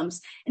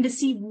systems and to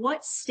see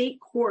what state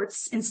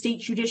courts and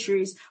state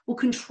judiciaries will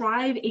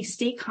contrive a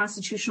state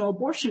constitutional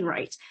abortion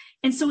right.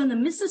 And so in the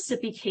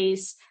Mississippi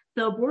case,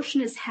 the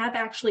abortionists have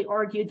actually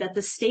argued that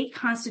the state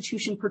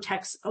constitution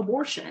protects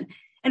abortion.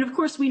 And of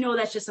course, we know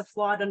that's just a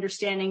flawed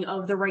understanding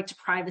of the right to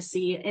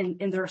privacy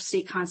in their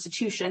state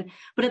constitution.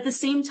 But at the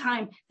same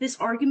time, this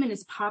argument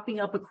is popping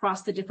up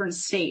across the different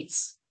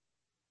states.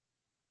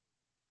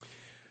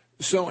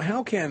 So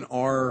how can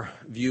our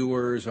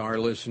viewers, our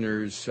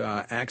listeners,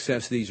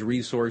 access these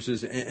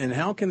resources, and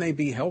how can they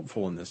be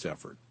helpful in this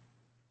effort?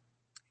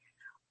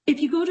 If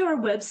you go to our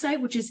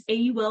website, which is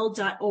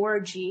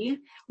aul.org,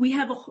 we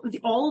have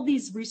all of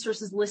these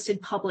resources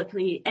listed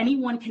publicly.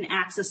 Anyone can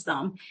access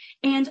them.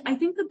 And I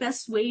think the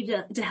best way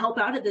to help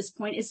out at this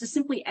point is to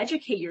simply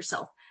educate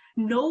yourself.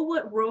 Know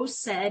what Roe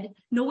said,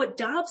 know what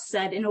Dobbs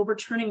said in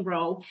overturning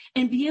Roe,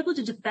 and be able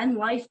to defend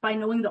life by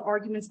knowing the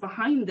arguments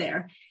behind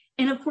there.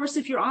 And of course,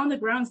 if you're on the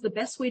grounds, the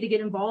best way to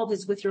get involved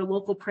is with your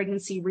local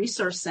pregnancy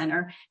resource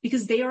center,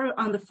 because they are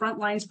on the front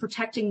lines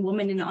protecting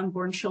women and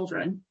unborn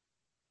children.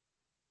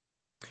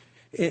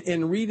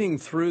 In reading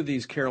through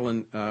these,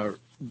 Carolyn,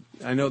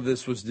 I know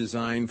this was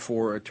designed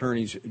for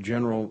attorneys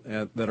general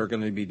that are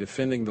going to be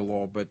defending the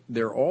law, but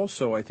there are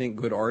also, I think,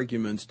 good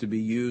arguments to be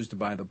used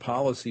by the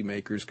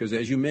policymakers, because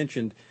as you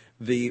mentioned,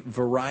 the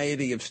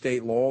variety of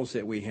state laws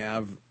that we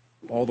have,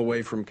 all the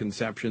way from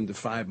conception to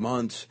 5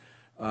 months,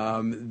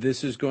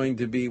 this is going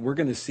to be, we're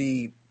going to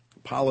see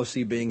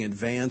policy being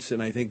advanced,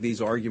 and I think these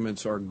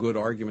arguments are good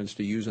arguments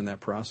to use in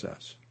that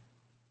process.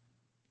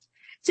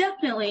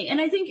 Definitely.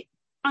 And I think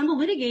on the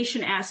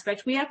litigation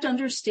aspect, we have to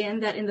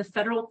understand that in the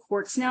federal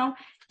courts now,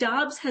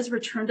 Dobbs has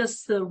returned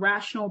us the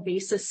rational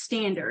basis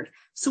standard.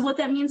 So what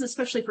that means,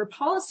 especially for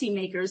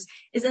policymakers,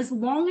 is as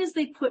long as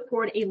they put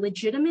forward a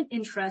legitimate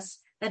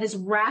interest that is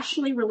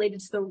rationally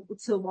related to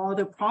the law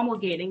they're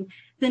promulgating,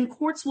 then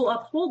courts will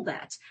uphold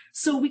that.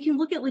 So we can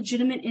look at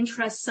legitimate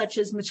interests such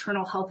as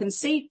maternal health and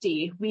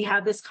safety. We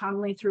have this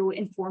commonly through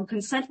informed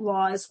consent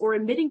laws or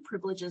admitting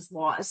privileges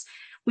laws.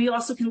 We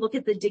also can look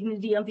at the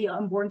dignity of the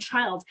unborn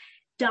child.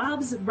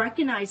 Dobbs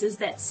recognizes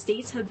that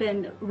states have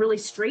been really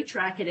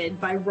straitjacketed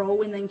by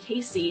Roe and then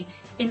Casey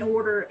in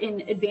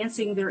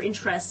advancing their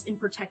interests in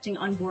protecting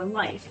unborn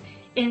life.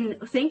 And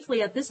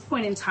thankfully, at this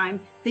point in time,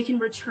 they can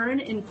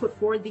return and put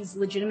forward these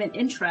legitimate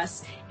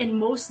interests, and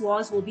most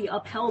laws will be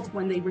upheld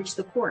when they reach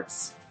the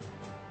courts.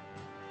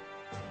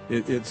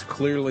 It's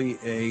clearly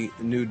a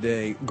new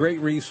day. Great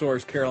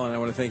resource, Carolyn. I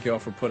want to thank you all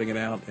for putting it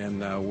out,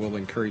 and we'll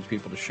encourage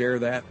people to share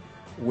that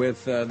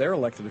with their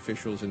elected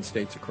officials in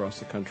states across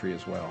the country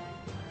as well.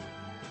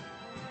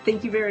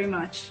 Thank you very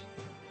much.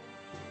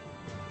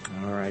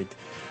 All right.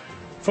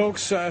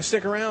 Folks,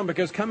 stick around,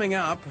 because coming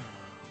up,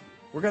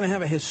 we're going to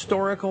have a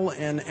historical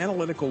and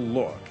analytical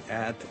look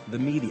at the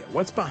media.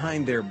 What's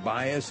behind their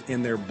bias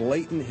and their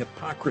blatant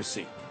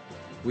hypocrisy?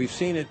 We've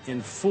seen it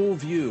in full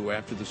view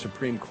after the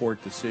Supreme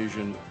Court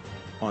decision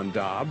on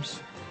Dobbs,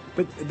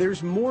 but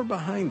there's more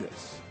behind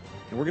this.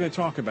 And we're going to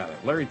talk about it.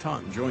 Larry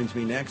Taunton joins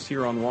me next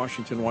here on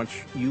Washington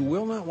Watch. You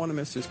will not want to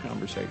miss this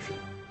conversation.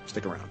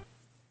 Stick around.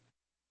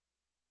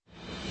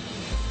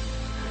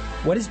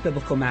 What is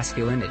biblical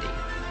masculinity?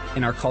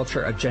 In our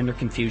culture of gender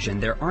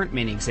confusion, there aren't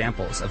many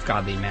examples of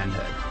godly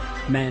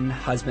manhood. Men,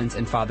 husbands,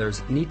 and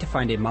fathers need to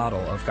find a model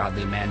of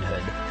godly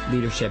manhood,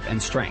 leadership,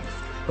 and strength.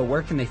 But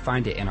where can they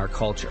find it in our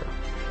culture?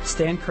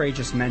 Stand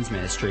Courageous Men's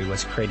Ministry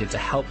was created to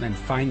help men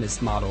find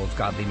this model of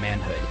godly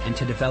manhood and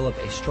to develop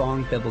a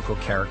strong biblical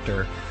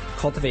character,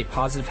 cultivate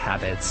positive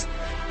habits,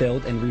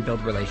 build and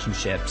rebuild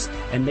relationships,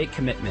 and make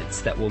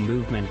commitments that will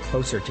move men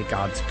closer to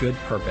God's good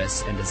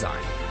purpose and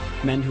design.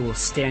 Men who will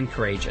stand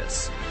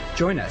courageous.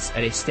 Join us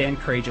at a Stand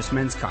Courageous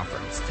Men's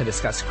Conference to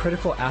discuss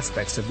critical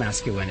aspects of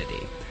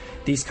masculinity.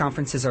 These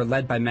conferences are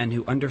led by men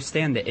who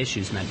understand the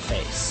issues men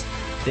face.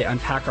 They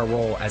unpack our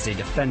role as a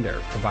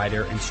defender,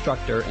 provider,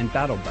 instructor, and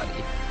battle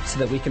buddy so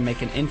that we can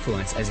make an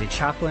influence as a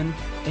chaplain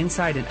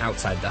inside and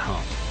outside the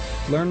home.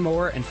 Learn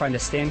more and find a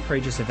Stand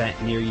Courageous event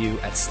near you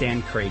at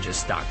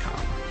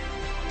standcourageous.com.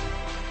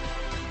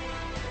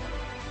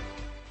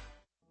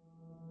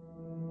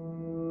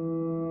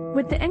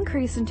 With the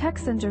increase in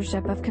text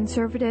censorship of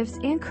conservatives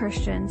and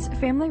Christians,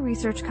 Family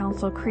Research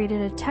Council created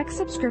a text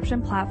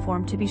subscription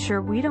platform to be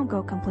sure we don't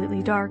go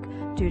completely dark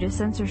due to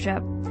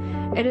censorship.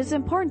 It is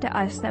important to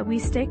us that we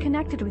stay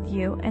connected with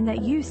you and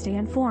that you stay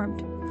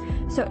informed.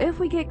 So if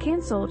we get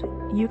canceled,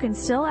 you can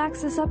still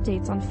access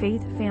updates on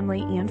faith,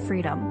 family, and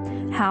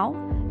freedom. How?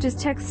 Just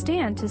text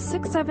STAND to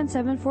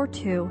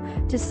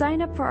 67742 to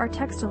sign up for our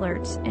text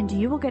alerts, and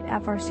you will get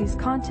FRC's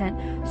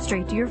content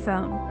straight to your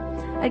phone.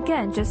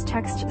 Again, just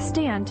text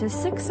STAND to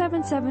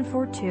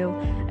 67742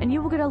 and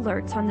you will get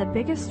alerts on the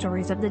biggest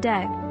stories of the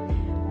day.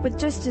 With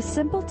just a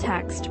simple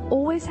text,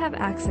 always have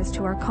access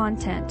to our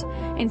content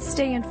and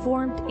stay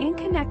informed and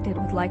connected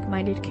with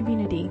like-minded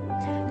community.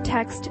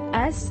 Text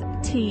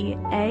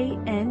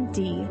STAND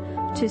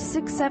to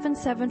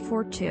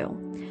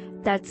 67742.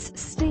 That's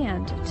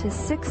STAND to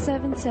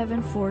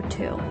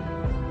 67742.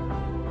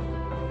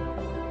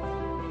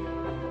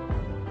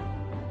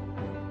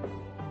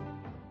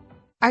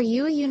 Are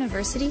you a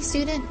university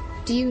student?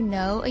 Do you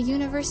know a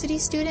university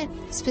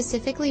student,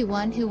 specifically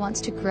one who wants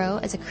to grow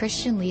as a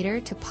Christian leader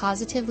to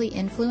positively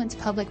influence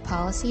public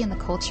policy and the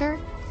culture?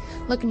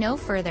 Look no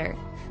further.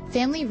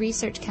 Family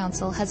Research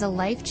Council has a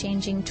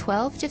life-changing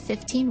 12 to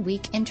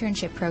 15-week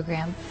internship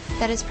program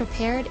that has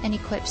prepared and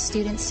equipped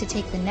students to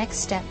take the next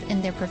step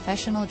in their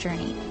professional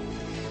journey.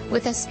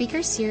 With a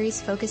speaker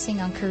series focusing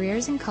on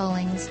careers and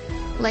callings,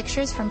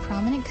 lectures from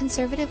prominent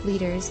conservative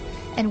leaders,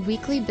 and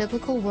weekly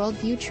biblical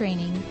worldview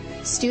training,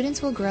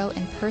 students will grow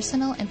in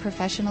personal and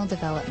professional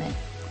development.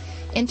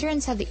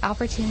 Interns have the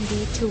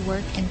opportunity to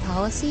work in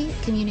policy,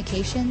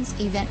 communications,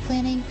 event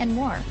planning, and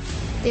more.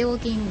 They will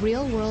gain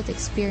real-world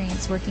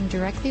experience working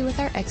directly with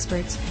our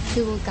experts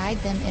who will guide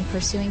them in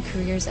pursuing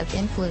careers of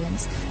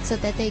influence so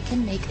that they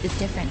can make a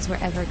difference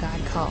wherever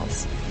God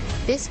calls.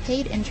 This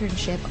paid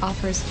internship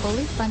offers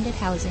fully funded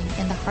housing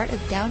in the heart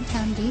of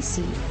downtown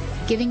D.C.,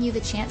 giving you the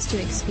chance to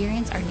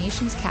experience our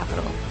nation's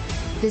capital.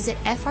 Visit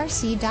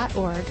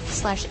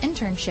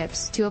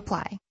frc.org/internships to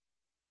apply.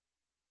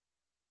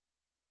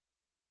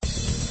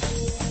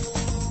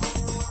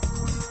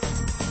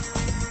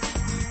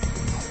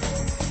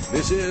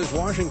 This is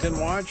Washington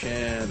Watch,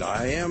 and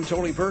I am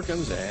Tony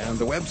Perkins, and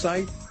the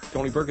website,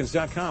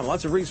 TonyPerkins.com.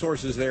 Lots of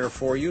resources there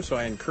for you, so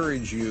I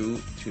encourage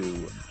you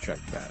to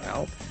check that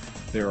out.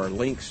 There are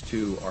links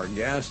to our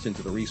guests and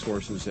to the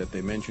resources that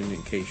they mentioned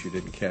in case you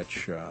didn't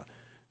catch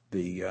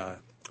the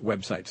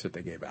websites that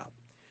they gave out.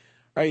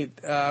 All right,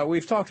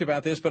 we've talked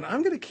about this, but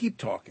I'm going to keep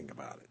talking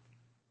about it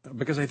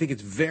because I think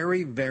it's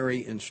very,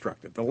 very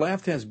instructive. The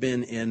left has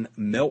been in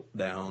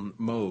meltdown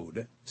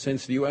mode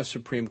since the U.S.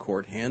 Supreme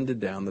Court handed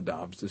down the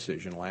Dobbs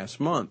decision last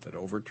month that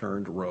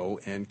overturned Roe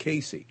and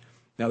Casey.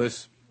 Now,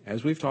 this,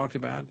 as we've talked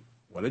about,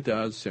 what it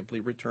does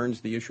simply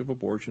returns the issue of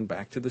abortion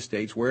back to the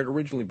states where it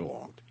originally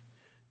belonged.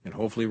 And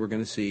hopefully we're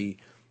going to see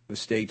the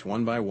states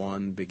one by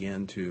one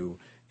begin to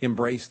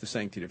embrace the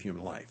sanctity of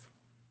human life.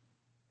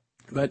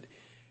 But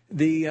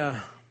the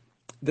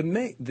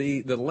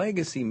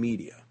legacy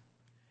media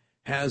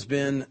has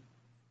been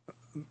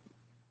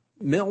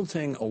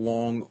melting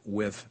along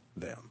with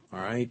them. All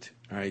right.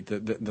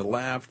 The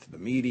left, the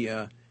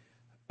media,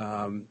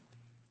 and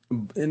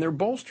they're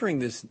bolstering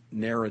this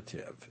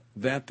narrative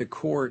that the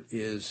court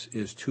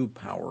is too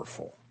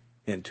powerful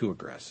and too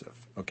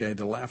aggressive. Okay,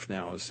 the left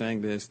now is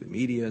saying this, the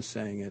media is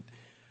saying it.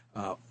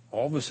 All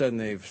of a sudden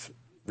they've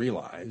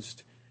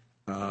realized,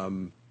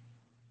 hey,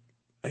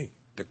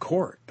 the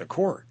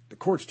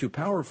court's too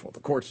powerful. The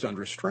court's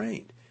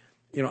unrestrained.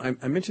 You know,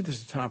 I mentioned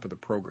this at the top of the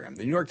program.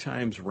 The New York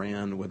Times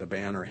ran with a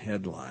banner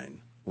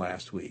headline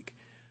last week.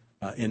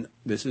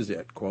 This is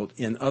it, quote,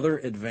 "In other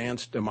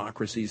advanced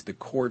democracies, the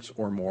courts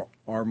are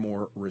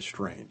more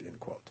restrained,"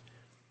 end quote.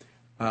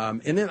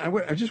 And then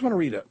I just want to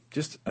read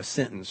just a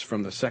sentence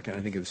from the second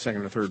or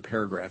third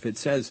paragraph. It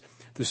says,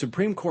 "The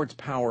Supreme Court's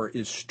power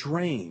is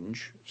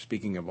strange,"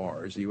 speaking of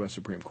ours, the U.S.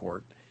 Supreme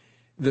Court,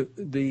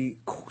 the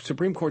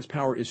Supreme Court's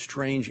power is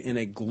strange in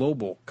a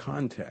global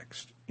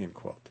context, end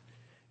quote.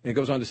 And it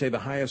goes on to say the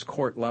highest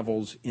court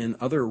levels in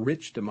other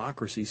rich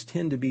democracies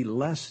tend to be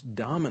less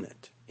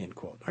dominant, end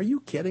quote. Are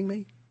you kidding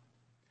me?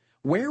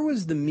 Where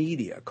was the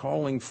media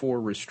calling for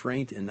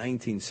restraint in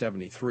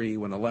 1973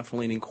 when a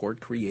left-leaning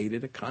court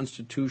created a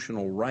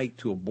constitutional right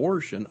to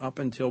abortion up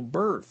until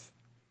birth?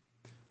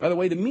 By the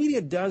way, the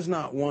media does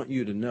not want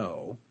you to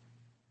know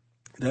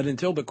that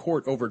until the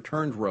court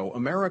overturned Roe,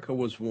 America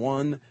was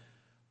one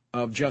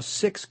of just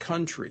 6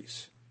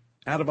 countries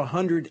out of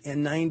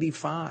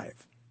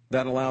 195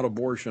 that allowed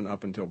abortion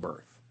up until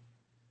birth.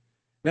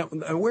 Now,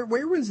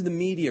 where was the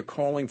media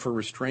calling for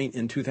restraint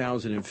in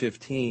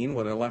 2015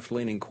 when a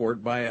left-leaning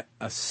court, by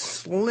a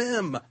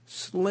slim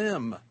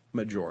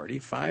majority,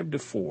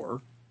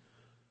 5-4,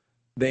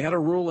 they had a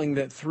ruling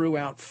that threw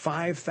out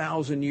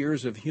 5,000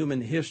 years of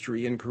human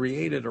history and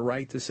created a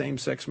right to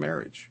same-sex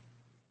marriage?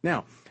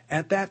 Now,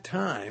 at that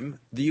time,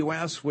 the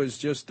U.S. was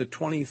just the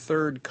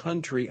 23rd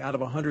country out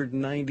of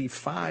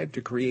 195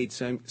 to create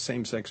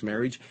same-sex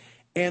marriage,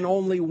 and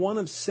only one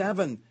of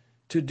 7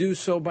 to do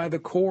so by the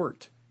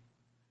court.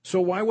 So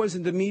why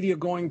wasn't the media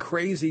going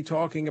crazy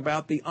talking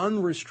about the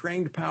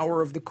unrestrained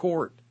power of the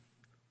court?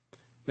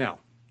 Now,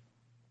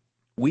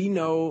 we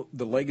know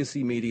the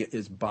legacy media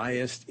is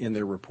biased in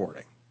their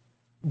reporting.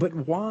 But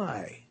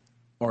why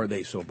are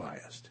they so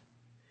biased?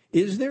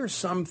 Is there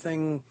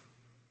something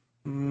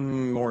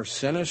more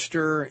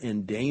sinister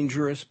and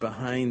dangerous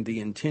behind the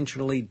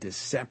intentionally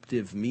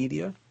deceptive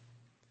media?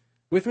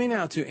 With me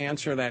now to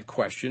answer that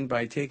question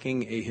by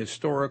taking a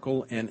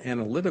historical and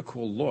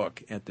analytical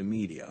look at the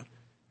media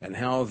and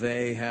how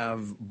they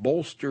have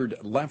bolstered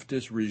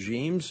leftist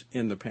regimes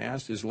in the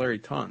past is Larry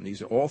Taunton.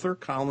 He's an author,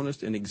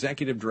 columnist, and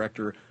executive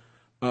director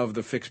of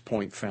the Fixed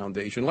Point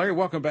Foundation. Larry,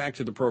 welcome back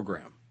to the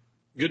program.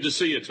 Good to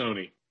see you,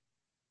 Tony.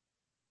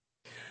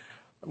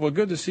 Well,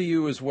 good to see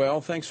you as well.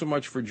 Thanks so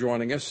much for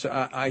joining us.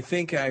 I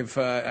think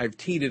I've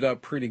teed it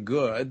up pretty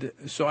good.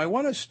 So I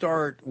want to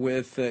start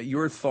with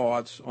your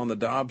thoughts on the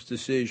Dobbs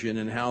decision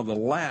and how the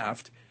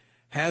left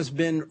has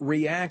been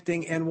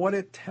reacting and what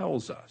it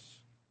tells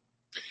us.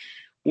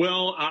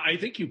 Well, I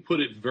think you put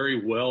it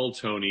very well,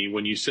 Tony,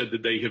 when you said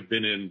that they have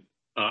been in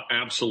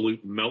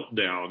absolute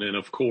meltdown. And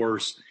of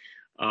course,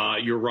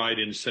 you're right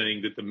in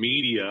saying that the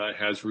media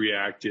has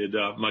reacted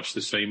much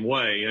the same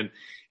way.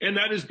 And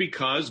that is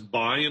because,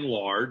 by and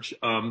large,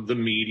 the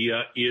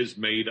media is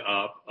made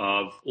up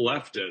of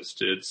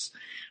leftists. It's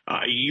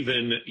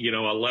even,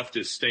 a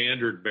leftist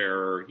standard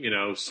bearer,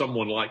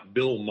 someone like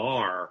Bill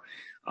Maher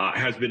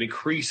has been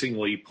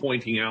increasingly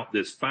pointing out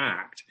this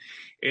fact.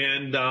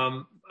 And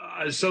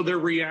so their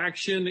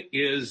reaction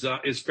is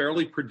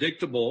fairly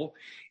predictable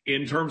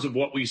in terms of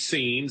what we've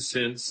seen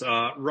since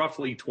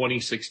roughly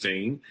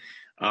 2016,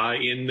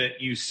 in that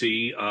you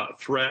see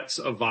threats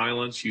of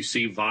violence, you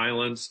see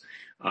violence,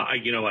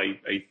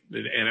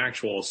 an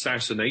actual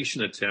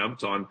assassination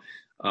attempt on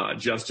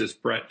Justice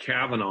Brett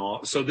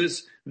Kavanaugh. So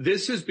this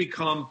has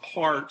become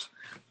part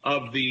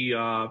of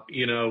the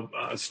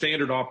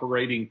standard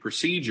operating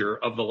procedure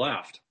of the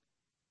left.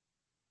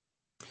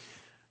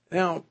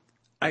 Now,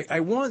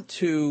 I want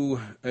to,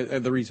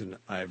 the reason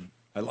I'd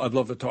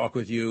love to talk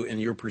with you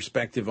and your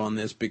perspective on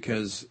this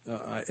because,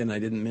 and I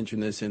didn't mention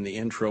this in the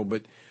intro,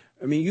 but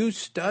I mean, you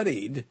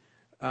studied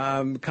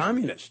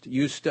communist.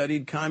 You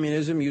studied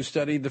communism. You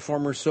studied the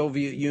former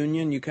Soviet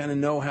Union. You kind of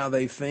know how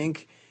they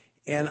think.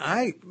 And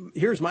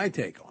here's my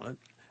take on it.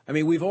 I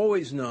mean, we've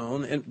always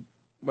known, and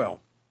well,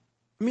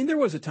 I mean, there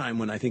was a time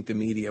when I think the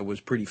media was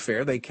pretty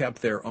fair. They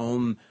kept their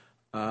own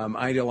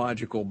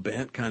ideological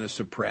bent kind of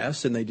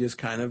suppressed, and they just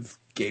kind of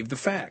gave the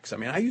facts. I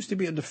mean, I used to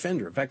be a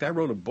defender. In fact, I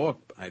wrote a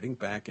book, I think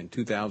back in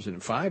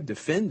 2005,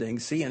 defending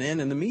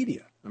CNN and the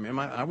media. I mean,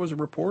 I was a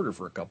reporter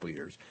for a couple of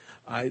years.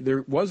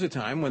 There was a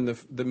time when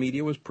the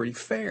media was pretty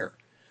fair.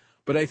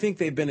 But I think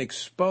they've been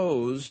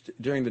exposed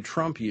during the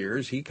Trump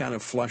years. He kind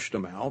of flushed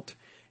them out.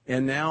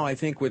 And now I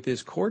think with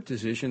this court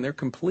decision, they're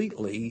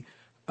completely,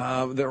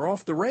 they're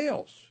off the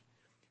rails.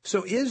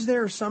 So is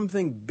there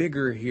something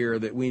bigger here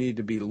that we need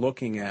to be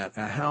looking at?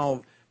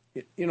 How,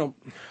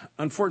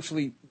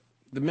 unfortunately,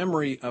 the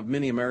memory of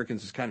many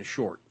Americans is kind of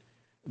short.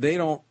 They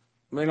don't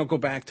go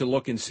back to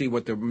look and see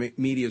what the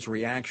media's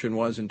reaction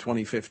was in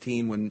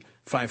 2015 when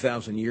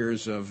 5,000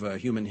 years of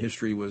human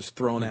history was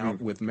thrown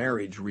out with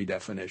marriage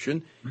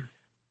redefinition.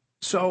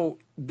 So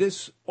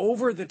this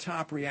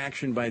over-the-top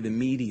reaction by the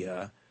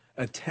media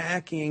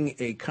attacking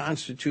a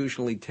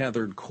constitutionally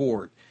tethered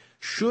court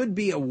should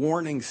be a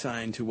warning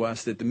sign to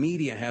us that the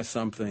media has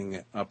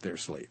something up their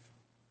sleeve.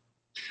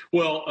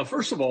 Well,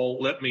 first of all,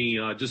 let me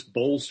just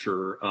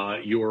bolster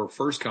your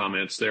first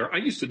comments there. I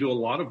used to do a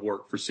lot of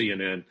work for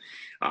CNN.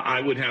 I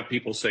would have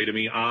people say to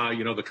me,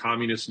 the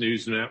Communist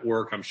News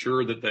Network, I'm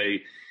sure that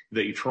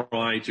they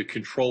try to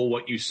control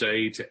what you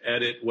say, to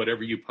edit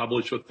whatever you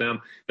publish with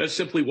them. That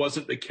simply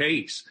wasn't the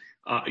case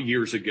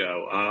years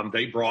ago.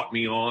 They brought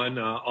me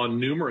on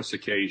numerous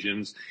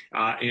occasions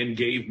and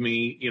gave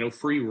me,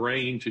 free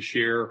rein to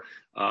share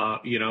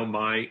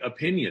my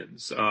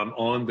opinions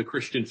on the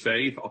Christian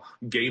faith.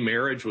 Gay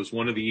marriage was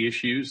one of the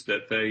issues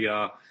that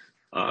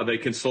they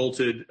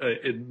consulted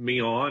me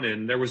on,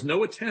 and there was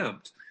no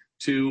attempt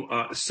to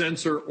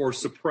censor or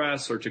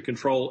suppress or to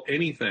control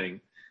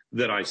anything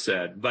that I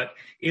said. But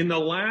in the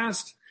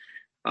last,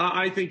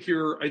 I think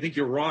you're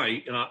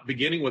right.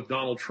 Beginning with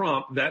Donald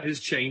Trump, that has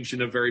changed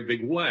in a very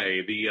big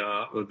way.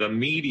 The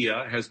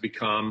media has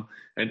become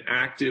an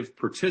active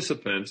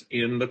participant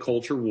in the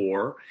culture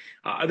war.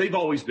 They've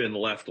always been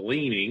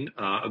left-leaning,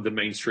 the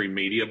mainstream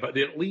media, but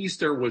at least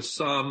there was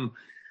some,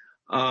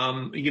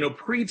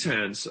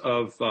 pretense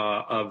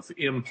of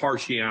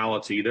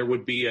impartiality. There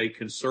would be a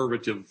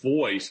conservative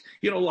voice,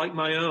 like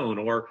my own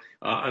or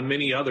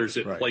many others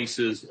at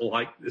places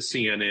like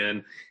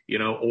CNN,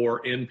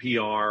 or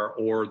NPR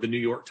or the New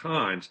York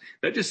Times.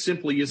 That just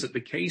simply isn't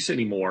the case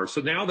anymore.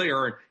 So now they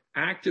are an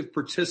active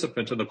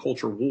participant in the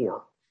culture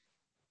war.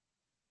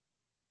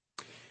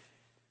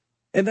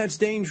 And that's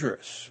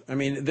dangerous. I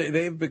mean,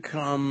 they've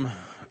become,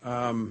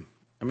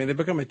 they've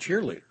become a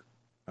cheerleader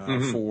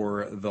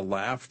for the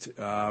left,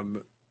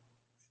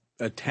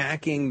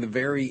 attacking the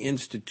very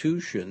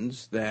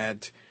institutions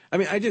that,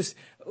 I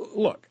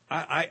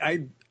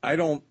I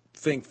don't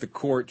think the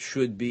court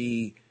should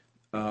be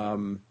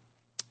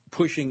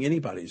pushing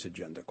anybody's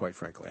agenda, quite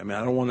frankly. I mean,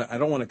 I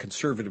don't want a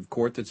conservative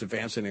court that's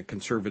advancing a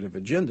conservative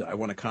agenda. I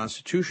want a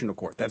constitutional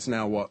court. That's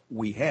now what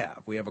we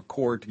have. We have a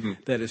court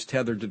that is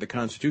tethered to the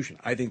Constitution.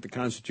 I think the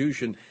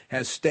Constitution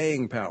has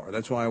staying power.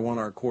 That's why I want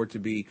our court to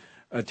be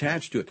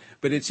attached to it.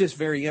 But it's just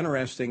very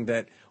interesting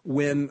that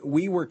when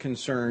we were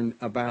concerned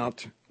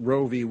about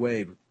Roe v.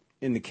 Wade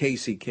in the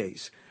Casey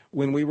case,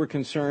 when we were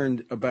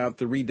concerned about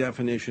the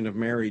redefinition of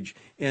marriage,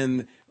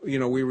 and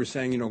we were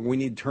saying, we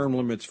need term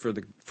limits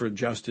for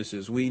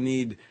justices, we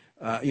need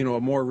a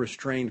more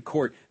restrained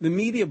court. The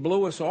media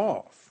blew us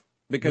off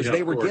because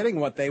they were getting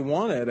what they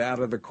wanted out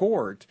of the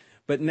court.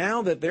 But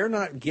now that they're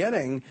not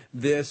getting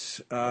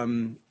this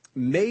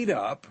made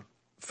up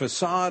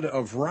facade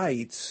of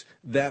rights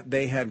that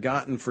they had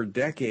gotten for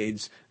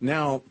decades,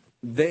 now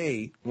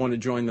they want to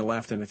join the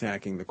left in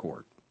attacking the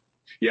court.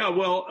 Yeah,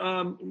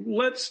 well,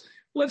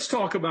 let's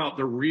talk about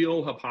the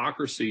real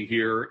hypocrisy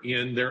here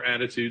in their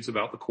attitudes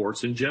about the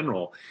courts in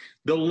general.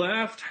 The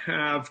left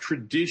have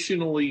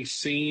traditionally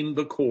seen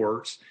the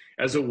courts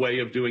as a way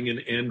of doing an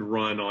end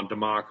run on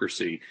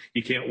democracy.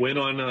 You can't win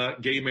on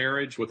gay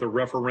marriage with a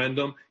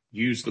referendum.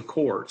 Use the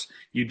courts.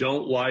 You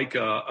don't like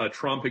a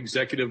Trump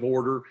executive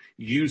order,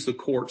 use the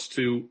courts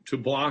to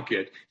block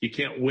it. You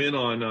can't win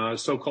on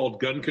so-called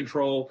gun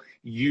control,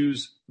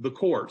 use the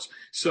courts.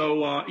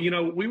 So,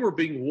 we were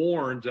being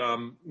warned,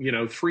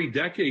 3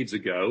 decades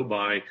ago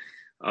by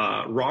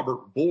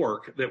Robert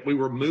Bork that we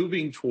were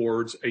moving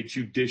towards a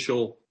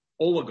judicial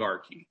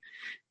oligarchy.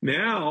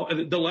 Now,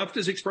 the left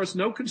has expressed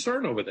no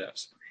concern over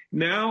this.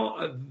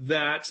 Now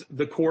that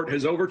the court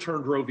has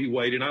overturned Roe v.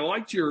 Wade, and I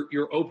liked your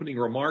opening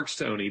remarks,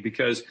 Tony,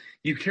 because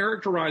you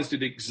characterized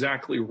it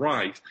exactly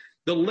right.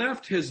 The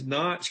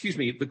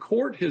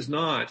court has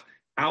not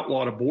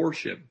outlawed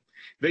abortion.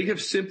 They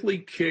have simply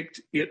kicked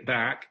it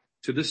back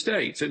to the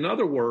states. In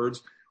other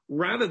words,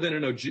 rather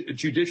than a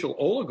judicial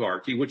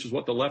oligarchy, which is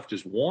what the left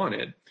has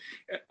wanted,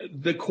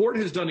 the court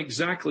has done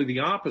exactly the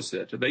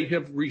opposite. They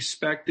have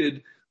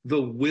respected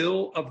the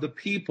will of the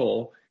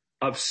people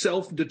of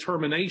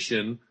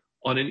self-determination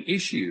on an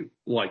issue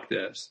like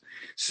this.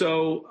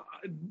 So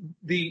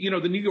the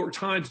New York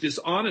Times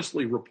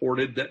dishonestly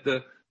reported that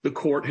the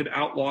court had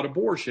outlawed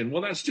abortion.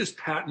 Well, that's just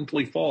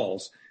patently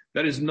false.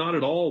 That is not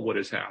at all what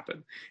has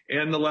happened.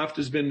 And the left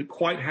has been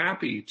quite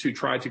happy to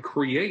try to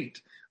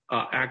create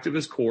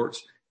activist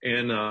courts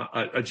and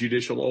a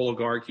judicial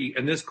oligarchy.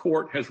 And this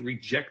court has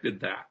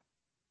rejected that.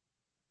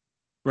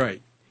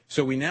 Right.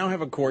 So we now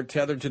have a court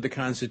tethered to the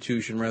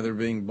Constitution rather than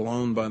being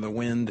blown by the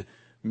wind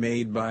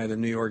made by the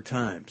New York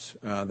Times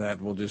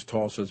that will just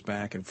toss us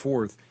back and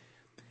forth.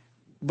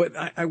 But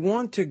I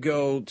want to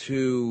go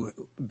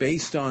to,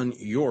 based on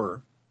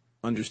your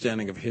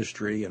understanding of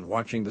history and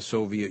watching the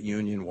Soviet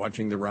Union,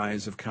 watching the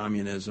rise of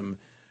communism,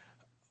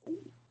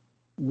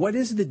 what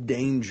is the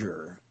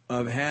danger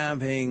of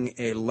having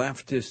a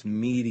leftist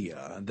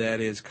media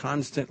that is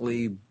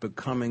constantly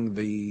becoming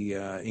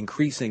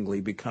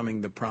increasingly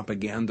becoming the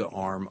propaganda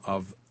arm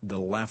of the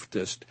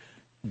leftist,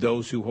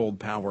 those who hold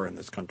power in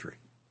this country?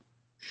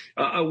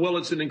 Well,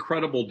 it's an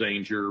incredible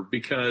danger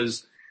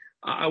because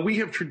we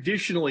have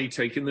traditionally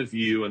taken the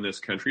view in this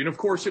country, and of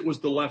course it was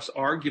the left's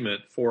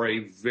argument for a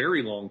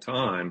very long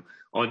time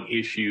on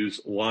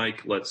issues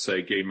like, let's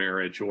say, gay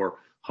marriage or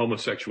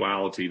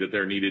homosexuality, that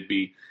there needed to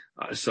be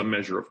some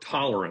measure of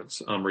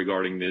tolerance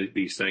regarding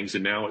these things.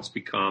 And now it's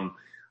become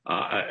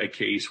a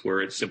case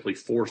where it's simply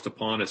forced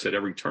upon us at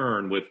every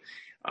turn with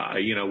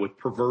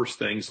perverse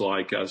things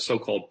like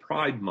so-called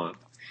Pride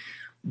Month.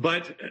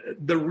 But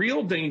the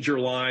real danger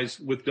lies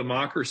with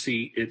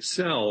democracy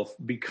itself,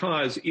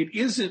 because it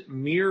isn't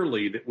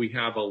merely that we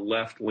have a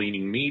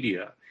left-leaning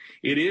media.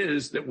 It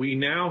is that we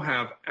now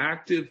have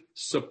active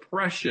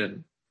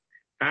suppression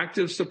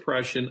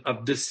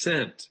of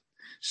dissent.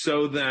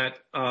 So that,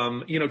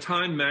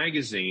 Time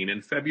Magazine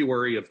in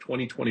February of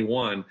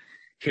 2021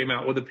 came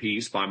out with a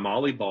piece by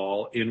Molly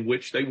Ball in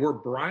which they were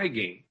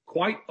bragging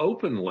quite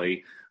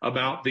openly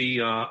about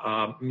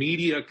the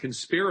media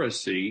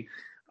conspiracy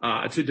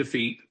to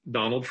defeat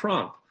Donald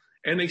Trump.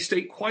 And they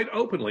state quite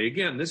openly,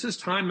 again, this is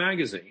Time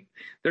Magazine,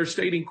 they're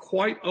stating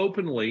quite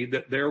openly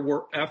that there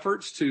were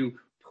efforts to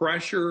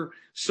pressure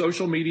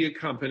social media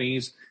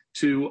companies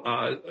to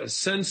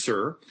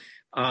censor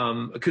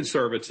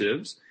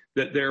conservatives,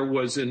 that there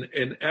was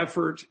an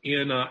effort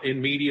in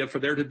media for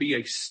there to be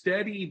a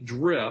steady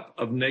drip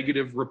of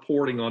negative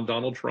reporting on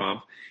Donald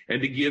Trump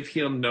and to give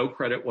him no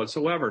credit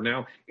whatsoever.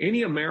 Now,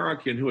 any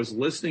American who is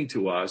listening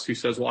to us who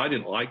says, well, I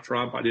didn't like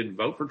Trump, I didn't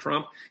vote for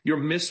Trump, you're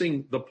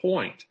missing the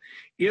point.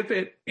 If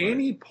at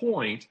any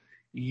point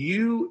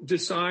you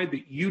decide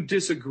that you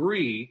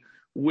disagree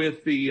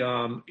with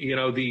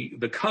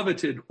the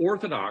coveted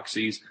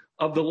orthodoxies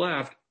of the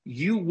left,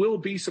 you will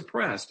be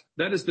suppressed.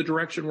 That is the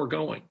direction we're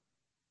going.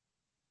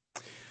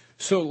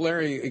 So,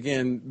 Larry,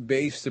 again,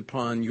 based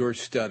upon your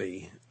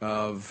study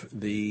of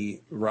the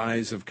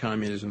rise of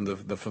communism,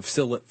 the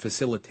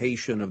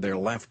facilitation of their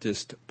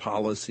leftist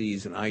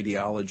policies and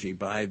ideology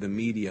by the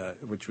media,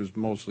 which was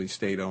mostly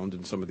state-owned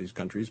in some of these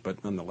countries,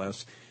 but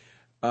nonetheless,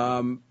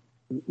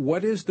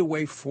 what is the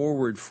way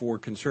forward for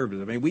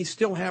conservatives? I mean, we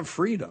still have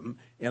freedom,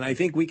 and I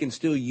think we can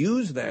still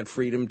use that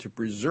freedom to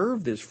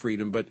preserve this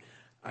freedom, but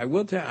I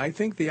will tell you, I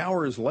think the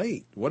hour is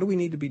late. What do we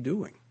need to be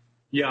doing?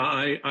 Yeah,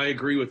 I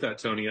agree with that,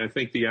 Tony. I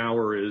think the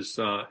hour is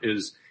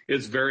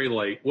very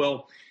late.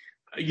 Well,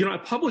 I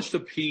published a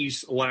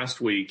piece last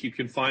week. You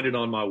can find it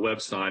on my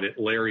website at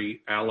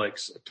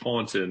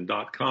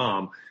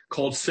LarryAlexTaunton.com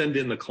called Send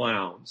in the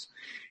Clowns.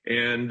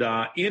 And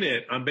in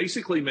it, I'm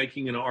basically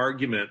making an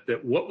argument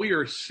that what we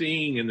are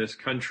seeing in this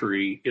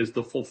country is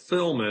the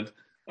fulfillment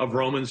of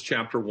Romans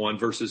chapter 1,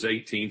 verses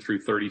 18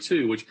 through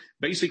 32, which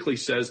basically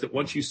says that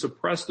once you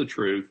suppress the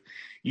truth,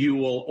 you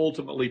will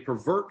ultimately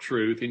pervert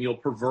truth and you'll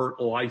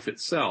pervert life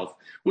itself,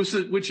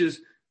 which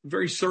is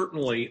very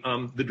certainly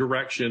the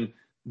direction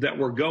that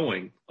we're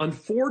going.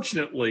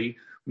 Unfortunately,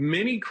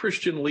 many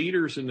Christian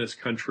leaders in this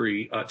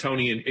country,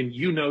 Tony, and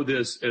you know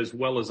this as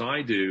well as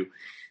I do,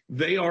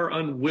 they are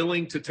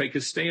unwilling to take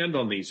a stand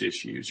on these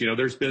issues.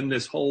 There's been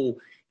this whole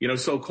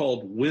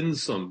so-called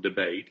winsome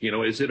debate.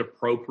 Is it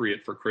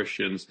appropriate for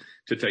Christians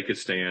to take a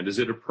stand? Is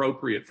it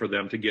appropriate for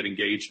them to get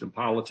engaged in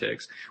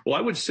politics? Well,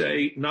 I would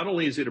say not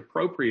only is it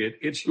appropriate,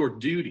 it's your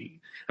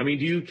duty. I mean,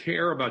 do you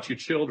care about your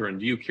children?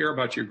 Do you care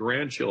about your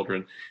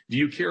grandchildren? Do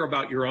you care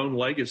about your own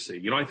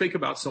legacy? I think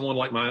about someone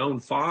like my own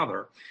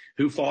father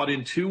who fought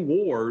in 2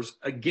 wars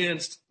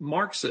against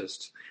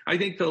Marxists. I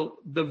think the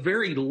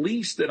very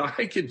least that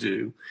I could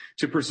do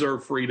to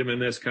preserve freedom in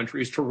this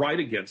country is to write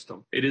against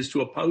them. It is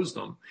to oppose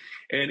them.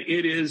 And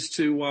it is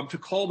to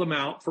call them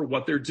out for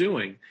what they're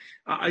doing.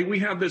 We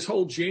have this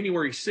whole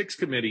January 6th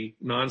committee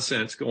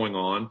nonsense going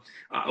on,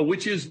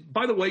 which is,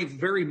 by the way,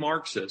 very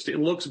Marxist. It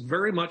looks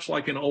very much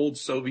like an old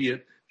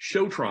Soviet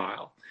show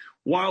trial,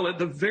 while at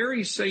the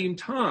very same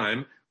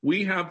time,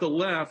 we have the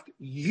left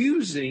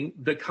using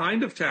the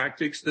kind of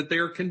tactics that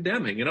they're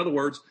condemning. In other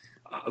words,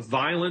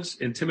 violence,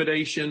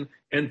 intimidation,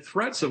 and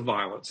threats of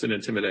violence and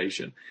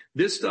intimidation.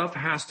 This stuff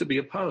has to be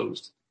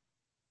opposed.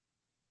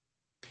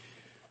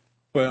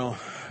 Well,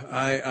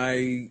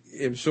 I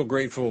am so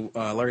grateful,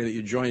 Larry, that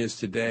you joined us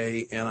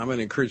today, and I'm going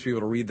to encourage people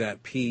to read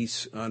that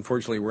piece.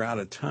 Unfortunately, we're out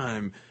of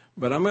time,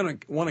 but I'm going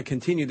to want to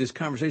continue this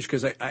conversation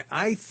because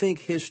I think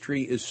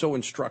history is so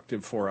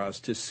instructive for us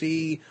to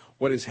see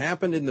what has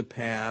happened in the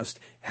past,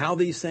 how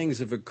these things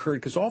have occurred,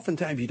 because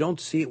oftentimes you don't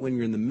see it when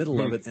you're in the middle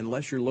of it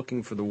unless you're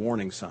looking for the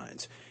warning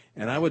signs.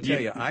 And I would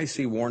tell you, I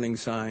see warning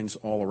signs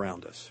all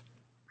around us.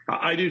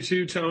 I do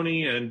too,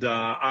 Tony, and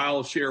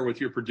I'll share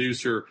with your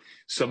producer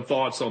some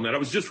thoughts on that. I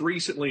was just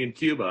recently in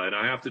Cuba, and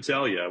I have to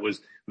tell you, it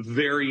was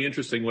very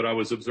interesting what I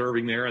was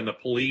observing there, and the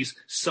police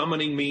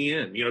summoning me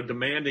in,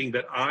 demanding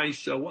that I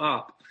show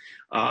up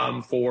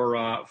for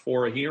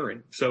a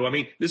hearing. So, I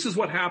mean, this is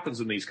what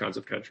happens in these kinds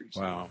of countries.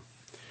 Wow.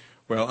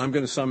 Well, I'm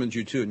going to summon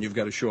you, too, and you've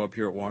got to show up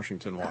here at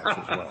Washington Watch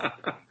as well.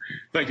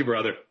 Thank you,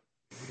 brother.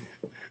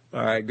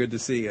 All right, good to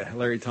see you.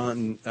 Larry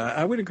Taunton,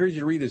 I would encourage you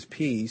to read his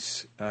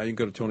piece. You can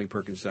go to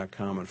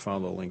TonyPerkins.com and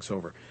follow the links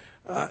over.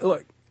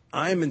 Look,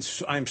 I'm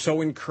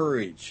so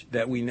encouraged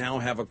that we now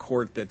have a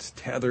court that's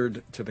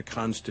tethered to the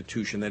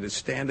Constitution, that is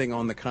standing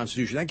on the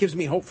Constitution. That gives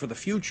me hope for the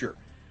future.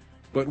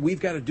 But we've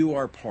got to do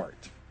our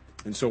part.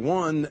 And so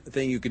one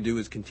thing you can do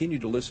is continue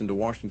to listen to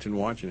Washington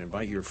Watch and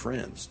invite your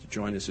friends to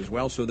join us as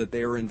well so that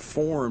they are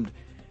informed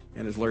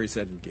and, as Larry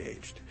said,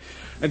 engaged.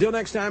 Until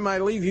next time, I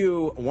leave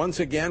you once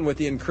again with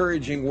the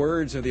encouraging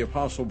words of the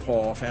Apostle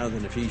Paul found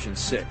in Ephesians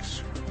 6,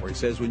 where he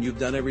says, when you've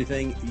done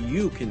everything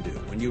you can do,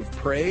 when you've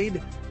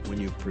prayed, when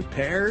you've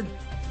prepared,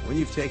 when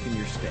you've taken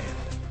your stand,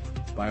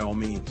 by all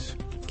means,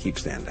 keep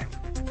standing.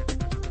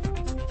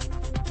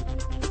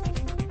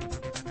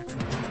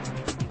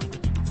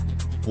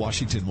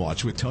 Washington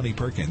Watch with Tony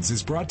Perkins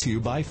is brought to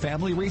you by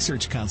Family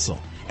Research Council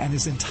and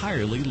is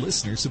entirely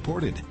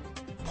listener-supported.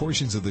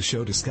 Portions of the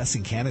show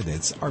discussing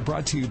candidates are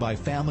brought to you by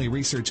Family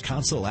Research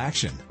Council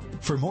Action.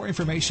 For more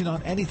information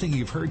on anything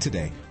you've heard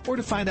today, or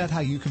to find out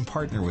how you can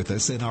partner with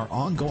us in our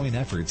ongoing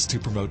efforts to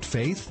promote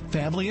faith,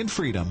 family, and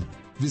freedom,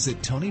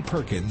 visit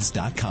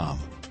TonyPerkins.com.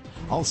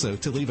 Also,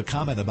 to leave a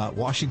comment about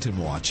Washington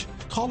Watch,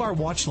 call our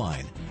watch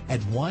line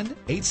at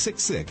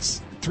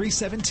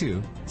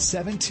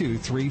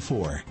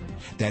 1-866-372-7234.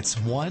 That's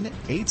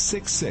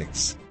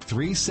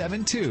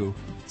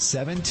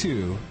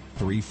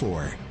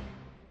 1-866-372-7234.